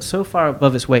punches so far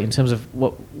above its weight in terms of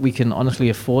what we can honestly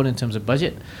afford in terms of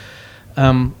budget,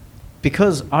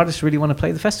 because artists really want to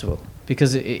play the festival,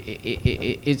 because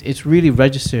it's really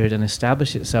registered and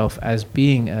established itself as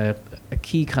being a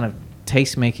key kind of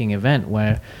taste-making event,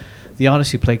 where the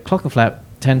artists who play Clockenflap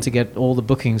tend to get all the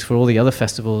bookings for all the other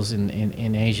festivals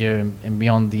in Asia and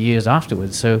beyond the years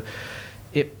afterwards. So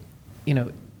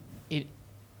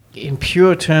in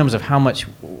pure terms of how much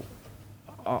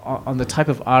on the type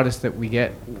of artists that we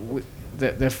get,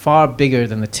 they're far bigger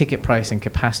than the ticket price and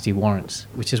capacity warrants,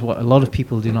 which is what a lot of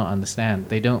people do not understand.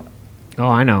 They don't. Oh,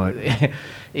 I know it.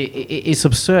 It's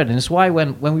absurd, and it's why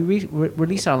when we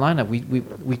release our lineup,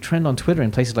 we trend on Twitter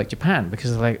in places like Japan,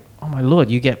 because it's like, oh my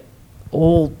lord, you get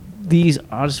all these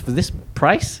artists for this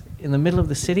price in the middle of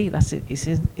the city. That's it.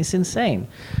 It's insane.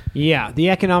 Yeah,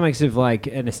 the economics of like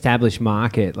an established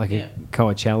market, like a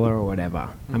Coachella or whatever.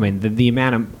 I mean, the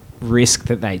amount of risk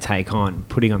that they take on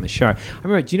putting on the show. I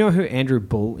remember, do you know who Andrew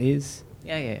Bull is?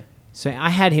 Yeah. So I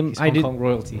had him. He's I Hong did. Kong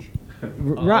royalty.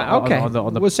 Right, on okay.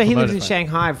 the Well, so he lived promoter in front.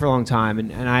 Shanghai for a long time,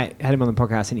 and I had him on the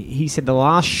podcast, and he said the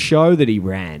last show that he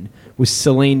ran was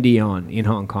Celine Dion in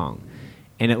Hong Kong,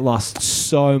 and it lost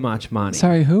so much money.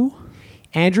 Sorry, who?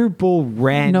 Andrew Bull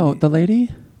ran... No, the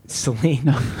lady? Celine.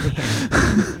 No.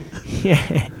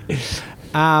 Yeah.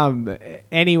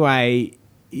 Anyway,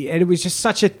 and it was just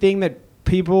such a thing that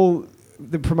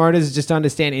the promoters just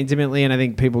understand intimately, and I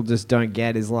think people just don't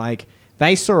get, is like,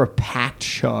 they saw a packed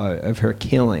show of her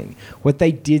killing. What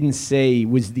they didn't see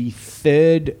was the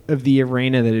third of the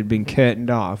arena that had been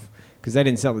curtained off because they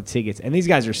didn't sell the tickets. And these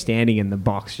guys are standing in the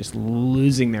box just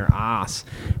losing their ass.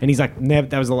 And he's like,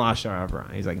 that was the last show I ever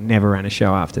ran. He's like, never ran a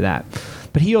show after that.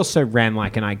 But he also ran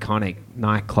like an iconic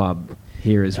nightclub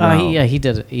here as well. He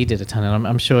did a ton, and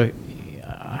I'm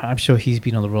sure he's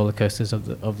been on the roller coasters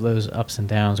of those ups and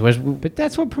downs. But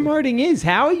that's what promoting is.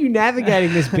 How are you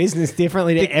navigating this business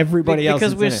differently to everybody else?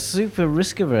 Because we're that's in it? super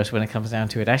risk averse when it comes down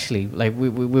to it. Actually, like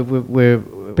we're.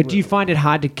 But do you find it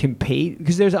hard to compete?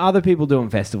 Because there's other people doing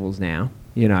festivals now,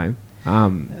 you know.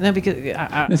 No, because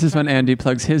This is when Andy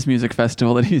plugs his music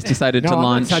festival that he's decided to I'm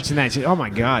launch. not touching that shit. Oh my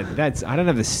god, I don't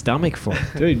have the stomach for it,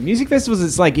 dude. Music festivals,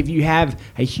 it's like if you have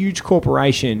a huge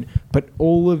corporation, but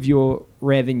all of your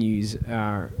revenues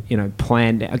are,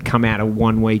 planned come out of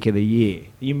 1 week of the year.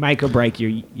 You make or break your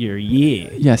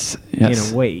year. Yes. In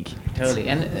a week. Totally,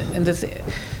 and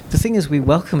the thing is, we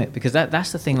welcome it, because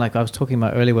that's the thing. Like I was talking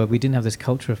about earlier, where we didn't have this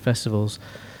culture of festivals.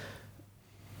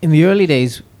 In the early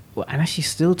days, and actually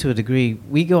still to a degree,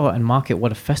 we go out and market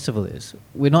what a festival is.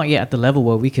 We're not yet at the level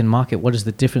where we can market what is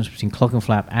the difference between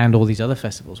Clockenflap and all these other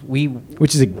festivals.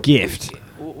 Which is a gift.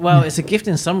 Well, it's a gift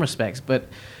in some respects, but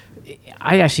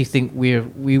I actually think we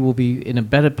will be in a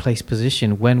better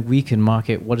position when we can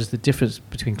market what is the difference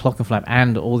between Clockenflap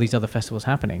and all these other festivals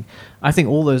happening. I think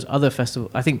all those other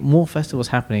festivals, I think more festivals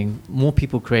happening, more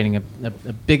people creating a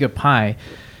bigger pie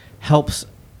helps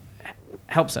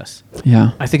us.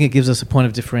 Yeah. I think it gives us a point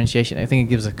of differentiation. I think it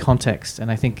gives a context,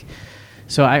 and I think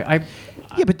so.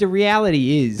 Yeah, but the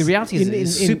reality is... The reality is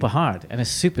it's super hard and it's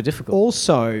super difficult.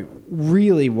 Also,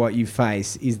 really what you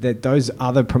face is that those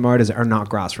other promoters are not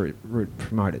grassroots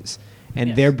promoters. and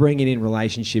Yes. they're bringing in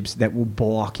relationships that will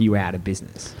block you out of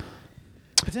business.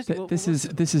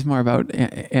 This is more about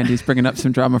Andy's bringing up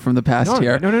some drama from the past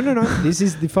here. No. This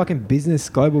is the fucking business,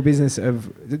 global business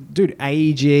of, dude,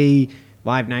 AEG,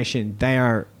 Live Nation.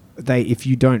 If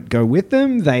you don't go with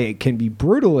them, they can be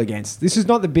brutal against. This is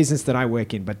not the business that I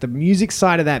work in, but the music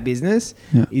side of that business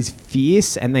is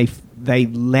fierce, and they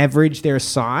leverage their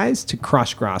size to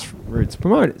crush grassroots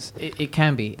promoters. It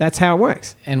can be. That's how it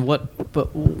works. And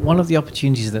but one of the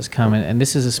opportunities that's come, and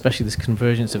this is especially this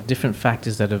convergence of different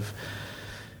factors that have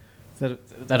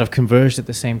converged at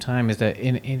the same time, is that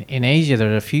in Asia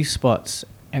there are a few spots,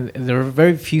 and there are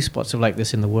very few spots like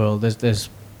this in the world. There's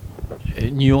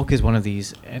New York is one of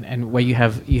these, and where you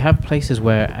have places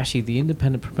where actually the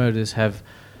independent promoters have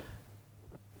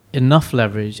enough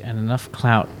leverage and enough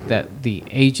clout that the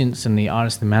agents and the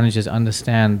artists, the managers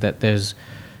understand that there's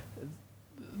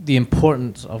the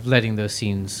importance of letting those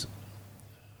scenes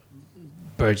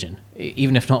burgeon,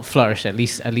 even if not flourish, at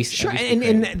least. Sure,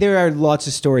 and there are lots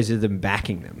of stories of them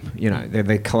backing them. You know,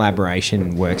 the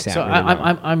collaboration works out. So really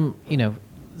well. I'm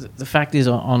the fact is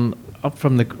on up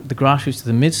from the grassroots to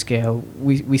the mid scale,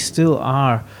 we still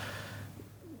are.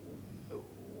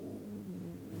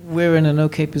 We're in an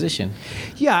okay position.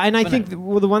 Yeah, and I think the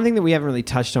one thing that we haven't really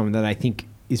touched on that I think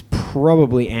is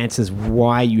probably answers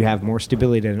why you have more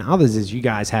stability than others is you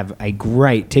guys have a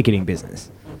great ticketing business.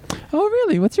 Oh,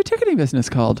 really? What's your ticketing business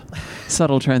called?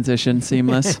 Subtle transition,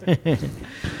 seamless.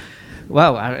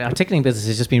 Well, our ticketing business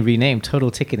has just been renamed Total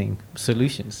Ticketing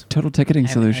Solutions. Total Ticketing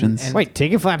Solutions. and- Wait,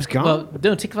 Ticketflap's gone? Well,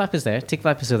 no, Ticketflap is there.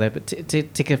 Ticketflap is still there, but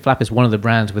Ticketflap is one of the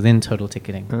brands within Total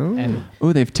Ticketing. Oh. And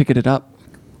Oh, they've ticketed up.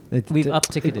 we've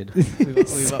up-ticketed.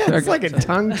 It's like a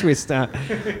tongue twister.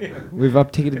 We've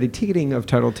up-ticketed the ticketing of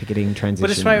Total Ticketing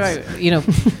transitions. But it's right. You know,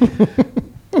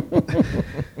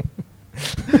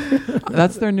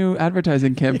 That's their new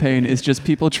advertising campaign, is just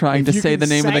people trying to say the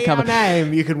name of the company.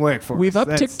 Name, you can work for We've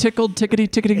us. tickled tickety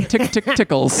ticketing tick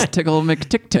tickles tickle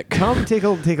tick. Come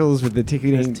tickles with the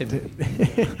ticketing.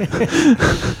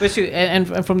 but true.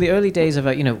 And from the early days of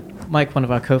Mike, one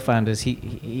of our co-founders,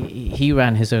 he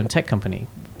ran his own tech company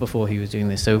before he was doing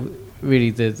this. So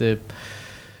really, that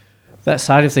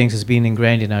side of things has been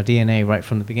ingrained in our DNA right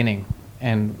from the beginning.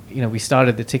 And we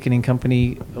started the ticketing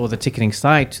company, or the ticketing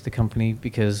side to the company,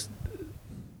 because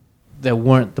there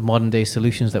weren't the modern day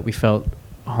solutions that we felt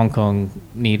Hong Kong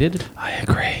needed. I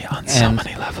agree on so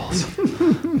many levels.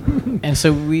 And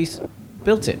so we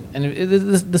built it. And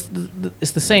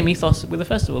it's the same ethos with the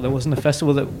festival. There wasn't a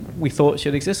festival that we thought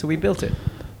should exist, so we built it.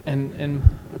 And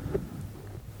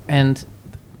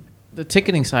the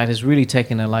ticketing side has really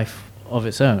taken a life of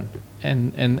its own.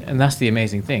 And that's the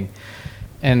amazing thing.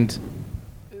 And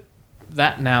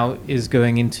that now is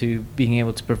going into being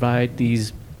able to provide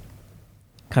these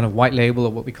kind of white label,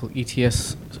 or what we call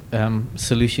ETS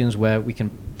solutions, where we can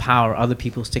power other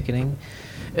people's ticketing.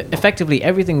 Effectively,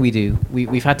 everything we do,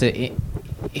 we've had to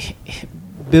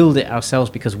build it ourselves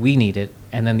because we need it,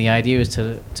 and then the idea is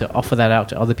to offer that out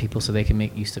to other people so they can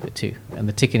make use of it too. And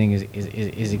the ticketing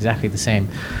is exactly the same.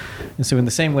 And so in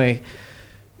the same way,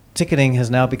 ticketing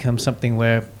has now become something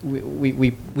where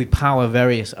we power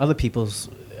various other people's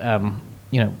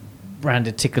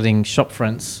branded ticketing shop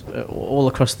fronts all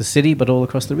across the city, but all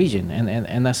across the region,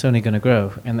 and that's only going to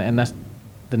grow. And that's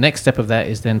the next step of that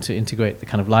is then to integrate the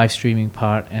kind of live streaming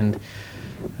part, and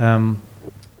the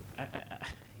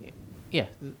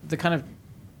kind of.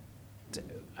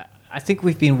 I think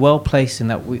we've been well placed in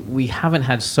that we haven't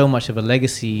had so much of a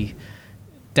legacy.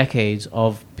 Decades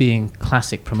of being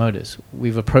classic promoters.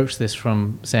 We've approached this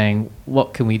from saying,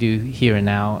 what can we do here and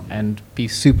now, and be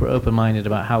super open-minded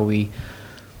about how we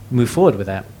move forward with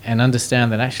that, and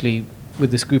understand that actually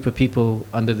with this group of people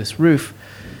under this roof,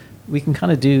 we can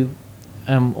kind of do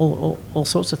all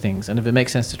sorts of things. And if it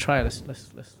makes sense to try it,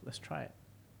 let's try it.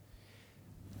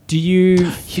 Do you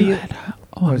feel...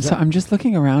 I'm just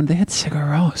looking around. They had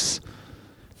Sigaros.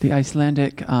 The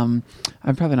Icelandic, I'm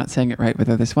probably not saying it right, but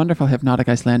they're this wonderful hypnotic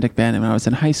Icelandic band. And when I was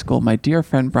in high school, my dear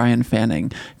friend Brian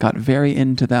Fanning got very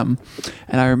into them.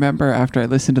 And I remember after I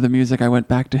listened to the music, I went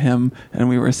back to him, and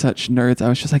we were such nerds. I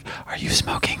was just like, "Are you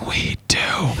smoking weed too?"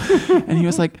 And he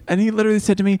was like, and he literally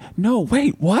said to me, "No,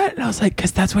 wait, what?" And I was like,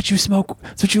 "'Cause that's what you smoke.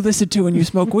 That's what you listen to when you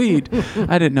smoke weed."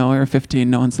 I didn't know. We were 15.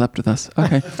 No one slept with us.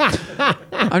 Okay.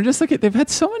 I'm just looking. They've had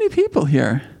so many people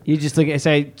here. You just look at...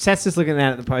 So Seth's just looking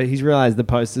at the post. He's realised the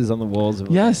posters on the walls of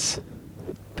Yes.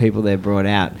 people they've brought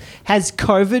out. Has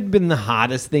COVID been the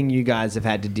hardest thing you guys have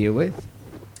had to deal with?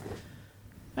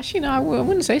 Actually, no, I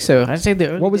wouldn't say so. I'd say the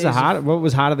early What was days What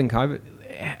was harder than COVID?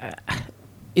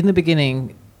 in the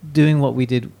beginning, doing what we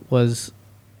did was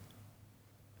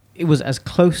it was as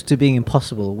close to being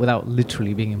impossible without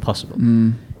literally being impossible.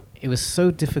 It was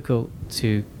so difficult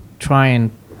to try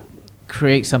and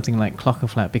create something like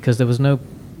Clockenflap because there was no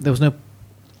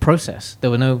process.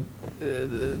 There was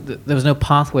no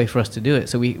pathway for us to do it.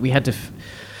 So we had to,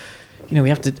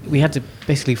 we had to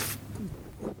basically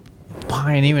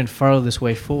pioneer and furrow this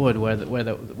way forward where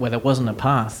there wasn't a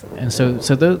path. And so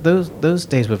those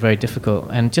days were very difficult.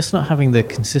 And just not having the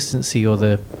consistency or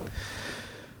the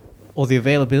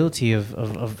availability of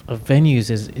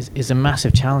venues is a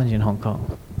massive challenge in Hong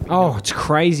Kong. Oh, it's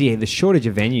crazy. The shortage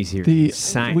of venues here is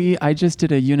insane. I just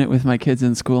did a unit with my kids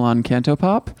in school on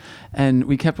Cantopop, and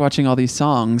we kept watching all these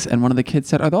songs, and one of the kids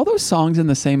said, "Are all those songs in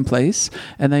the same place?"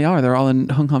 And they are. They're all in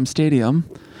Hung Hom Stadium,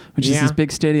 which is this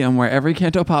big stadium where every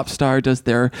Cantopop star does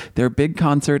their big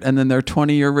concert and then their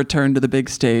 20-year return to the big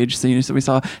stage. So we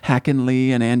saw Hacken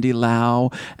Lee and Andy Lau,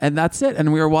 and that's it.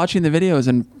 And we were watching the videos,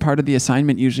 and part of the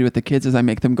assignment usually with the kids is I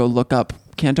make them go look up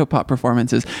Cantopop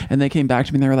performances, and they came back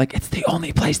to me and they were like, "It's the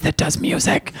only place that does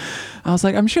music." I was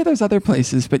like, "I'm sure there's other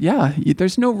places, but yeah,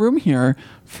 there's no room here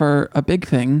for a big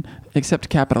thing except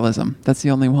capitalism. That's the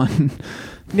only one."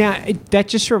 Now, that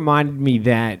just reminded me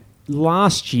that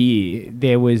last year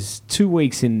there was 2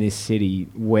 weeks in this city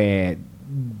where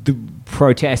the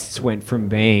protests went from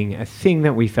being a thing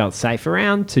that we felt safe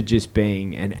around to just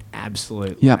being an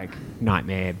absolute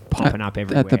nightmare popping up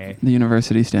everywhere. At the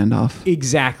university standoff.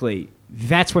 Exactly.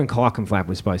 That's when Clockenflap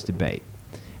was supposed to be.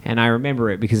 And I remember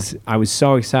it because I was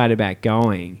so excited about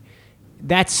going.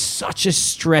 That's such a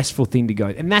stressful thing to go.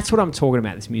 And that's what I'm talking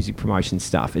about, this music promotion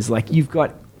stuff. Is like you've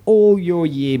got all your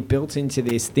year built into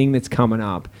this thing that's coming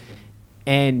up.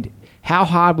 And how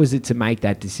hard was it to make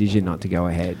that decision not to go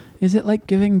ahead? Is it like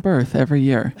giving birth every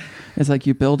year? It's like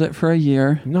you build it for a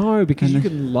year. No, because you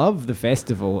can love the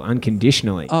festival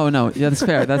unconditionally. Oh, no. Yeah, that's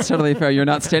fair. That's totally fair. You're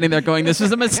not standing there going, "This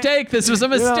was a mistake. This was a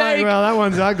mistake." Well, that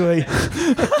one's ugly.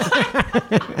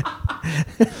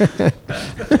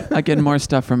 Again, more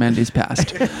stuff from Andy's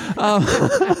past.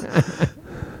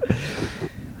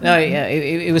 No, yeah,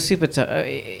 it was super tough.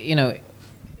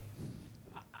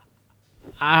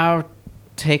 Our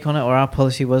take on it, or our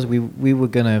policy was, we were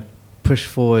going to push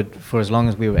forward for as long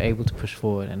as we were able to push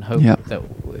forward and hope that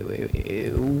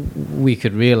we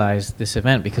could realize this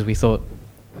event, because we thought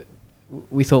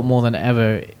more than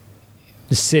ever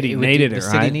the city needed it, right?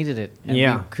 The city needed it. And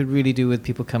we could really do with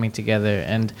people coming together.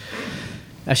 And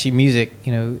actually music,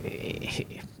 it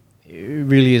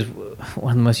really is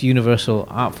one of the most universal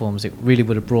art forms. It really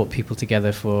would have brought people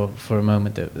together for a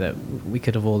moment that we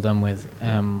could have all done with.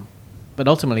 But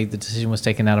ultimately, the decision was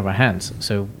taken out of our hands.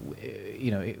 So,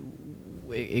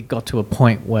 it got to a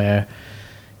point where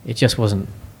it just wasn't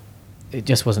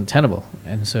tenable.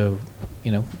 And so,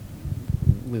 we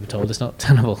were told it's not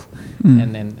tenable.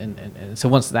 And so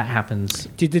once that happens,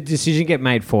 did the decision get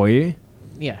made for you?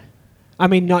 Yeah. I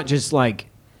mean, not just like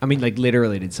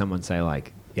literally. Did someone say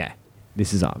like, "Yeah,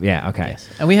 this is up"? Yeah, okay. Yes.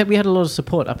 And we had a lot of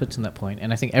support up until that point,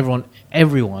 and I think everyone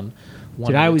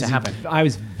wanted it to happen. I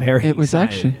was very. It was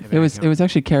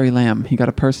actually Carrie Lam. He got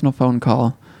a personal phone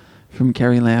call from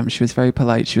Carrie Lam. She was very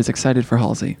polite. She was excited for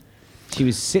Halsey. She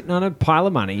was sitting on a pile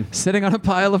of money. Sitting on a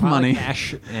pile of money.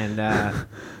 Cash. And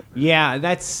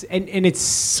that's and it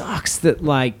sucks that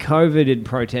like COVID and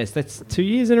protest. That's 2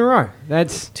 years in a row.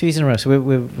 That's 2 years in a row. So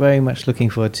we're very much looking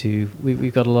forward to.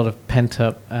 We've got a lot of pent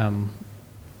up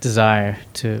desire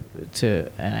to,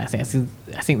 and I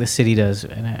think the city does,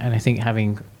 and I think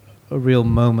having a real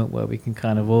moment where we can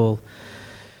kind of all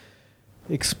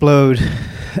explode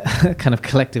kind of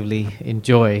collectively in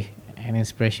joy and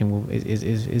inspiration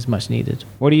is much needed.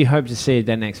 What do you hope to see at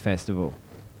that next festival?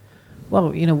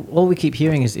 Well, all we keep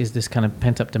hearing is this kind of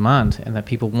pent-up demand, and that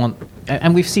people want,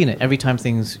 and we've seen it every time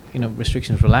things,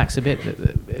 restrictions relax a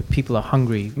bit, people are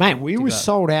hungry. Mate, we were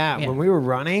sold out. When we were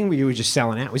running, we were just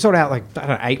selling out. We sold out like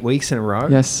 8 weeks in a row.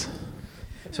 Yes.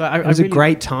 So it was a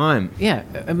great time. Yeah,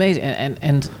 amazing.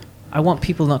 And I want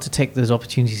people not to take those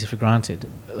opportunities for granted.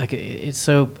 Like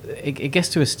it gets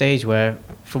to a stage where,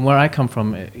 from where I come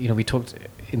from, we talked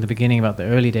in the beginning about the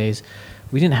early days,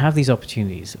 we didn't have these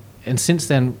opportunities. And since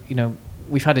then,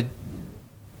 we've had a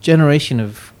generation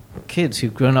of kids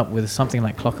who've grown up with something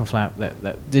like Clockenflap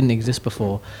that didn't exist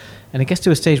before. And it gets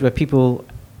to a stage where people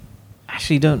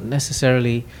actually don't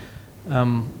necessarily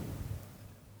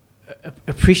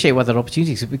appreciate what that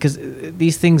opportunity is, because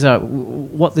these things are,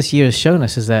 what this year has shown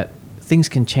us is that things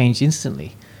can change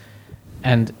instantly.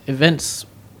 And events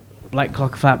like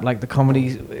Clockenflap, like the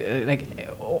comedies, like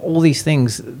all these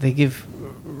things, they give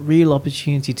real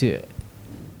opportunity to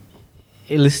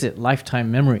elicit lifetime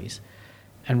memories.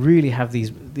 and really have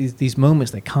these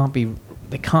moments that can't be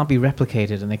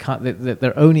replicated, and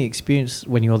they're only experienced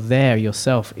when you're there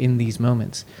yourself in these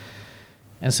moments.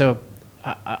 And so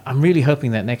I'm really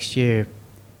hoping that next year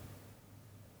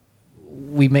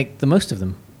we make the most of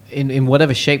them in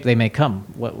whatever shape they may come,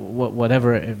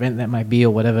 whatever event that might be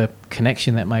or whatever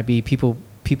connection that might be. People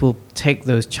take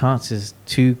those chances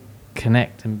to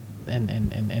connect and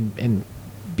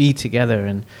be together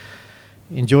and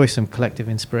enjoy some collective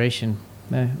inspiration.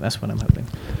 That's what I'm hoping.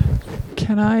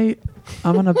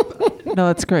 No,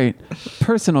 that's great.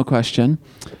 Personal question.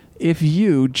 If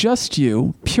you, just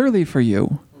you, purely for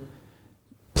you,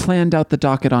 planned out the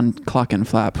docket on Clock and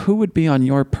Flap, who would be on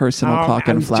your personal Clock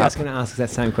and Flap? I was just going to ask that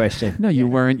same question. No, you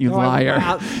weren't, you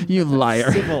liar. You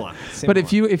liar. Similar. But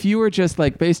if you were just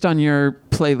like based on your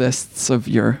playlists of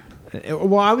your...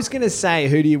 Well, I was going to say,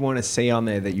 who do you want to see on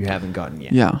there that you haven't gotten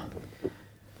yet? Yeah.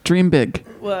 Dream big.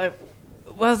 Well,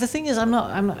 the thing is, I'm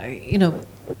not.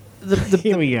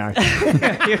 Here we go.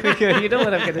 You know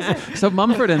what I'm going to say. So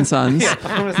Mumford and Sons.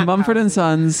 Mumford and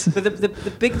Sons. But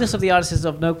the bigness of the artist is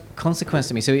of no consequence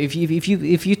to me. So if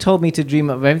you told me to dream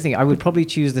of everything, I would probably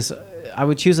choose this. I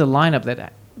would choose a lineup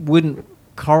that wouldn't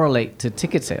correlate to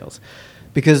ticket sales,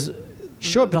 because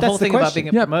sure, but the that's whole thing about being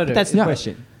a promoter. That's the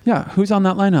question. Yeah, who's on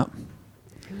that lineup?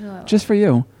 Just for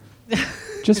you.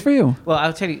 Just for you. Well,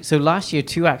 I'll tell you. So last year,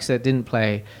 2 acts that didn't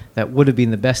play that would have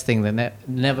been the best thing that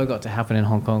never got to happen in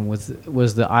Hong Kong was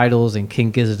the Idols and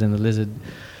King Gizzard and the Lizard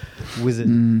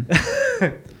Wizard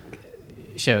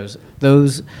shows.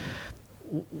 Those,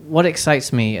 what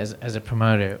excites me as a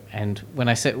promoter, and when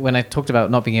I talked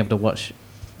about not being able to watch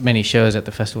many shows at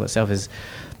the festival itself, is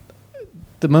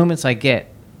the moments I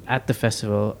get at the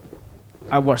festival,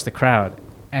 I watch the crowd,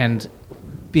 and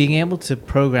being able to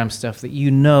program stuff that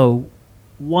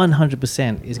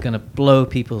 100% is going to blow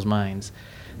people's minds.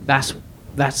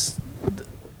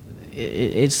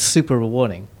 It's super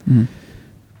rewarding. Mm-hmm.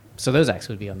 So those acts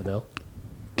would be on the bill.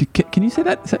 Can you say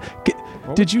that?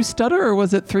 Did you stutter, or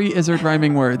was it 3 Izzard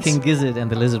rhyming words? King Gizzard and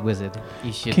the Lizard Wizard.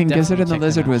 You should King Gizzard and the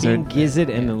Lizard Wizard. King Gizzard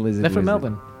and the Lizard Wizard. They're from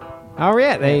Melbourne. Oh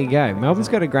yeah, there you go. Melbourne's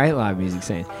got a great live music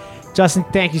scene. Justin,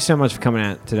 thank you so much for coming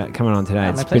on today.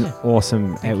 It's been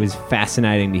awesome. It was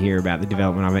fascinating to hear about the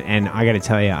development of it, and I got to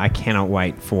tell you, I cannot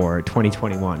wait for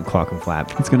 2021 Clock and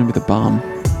Flap. It's going to be the bomb.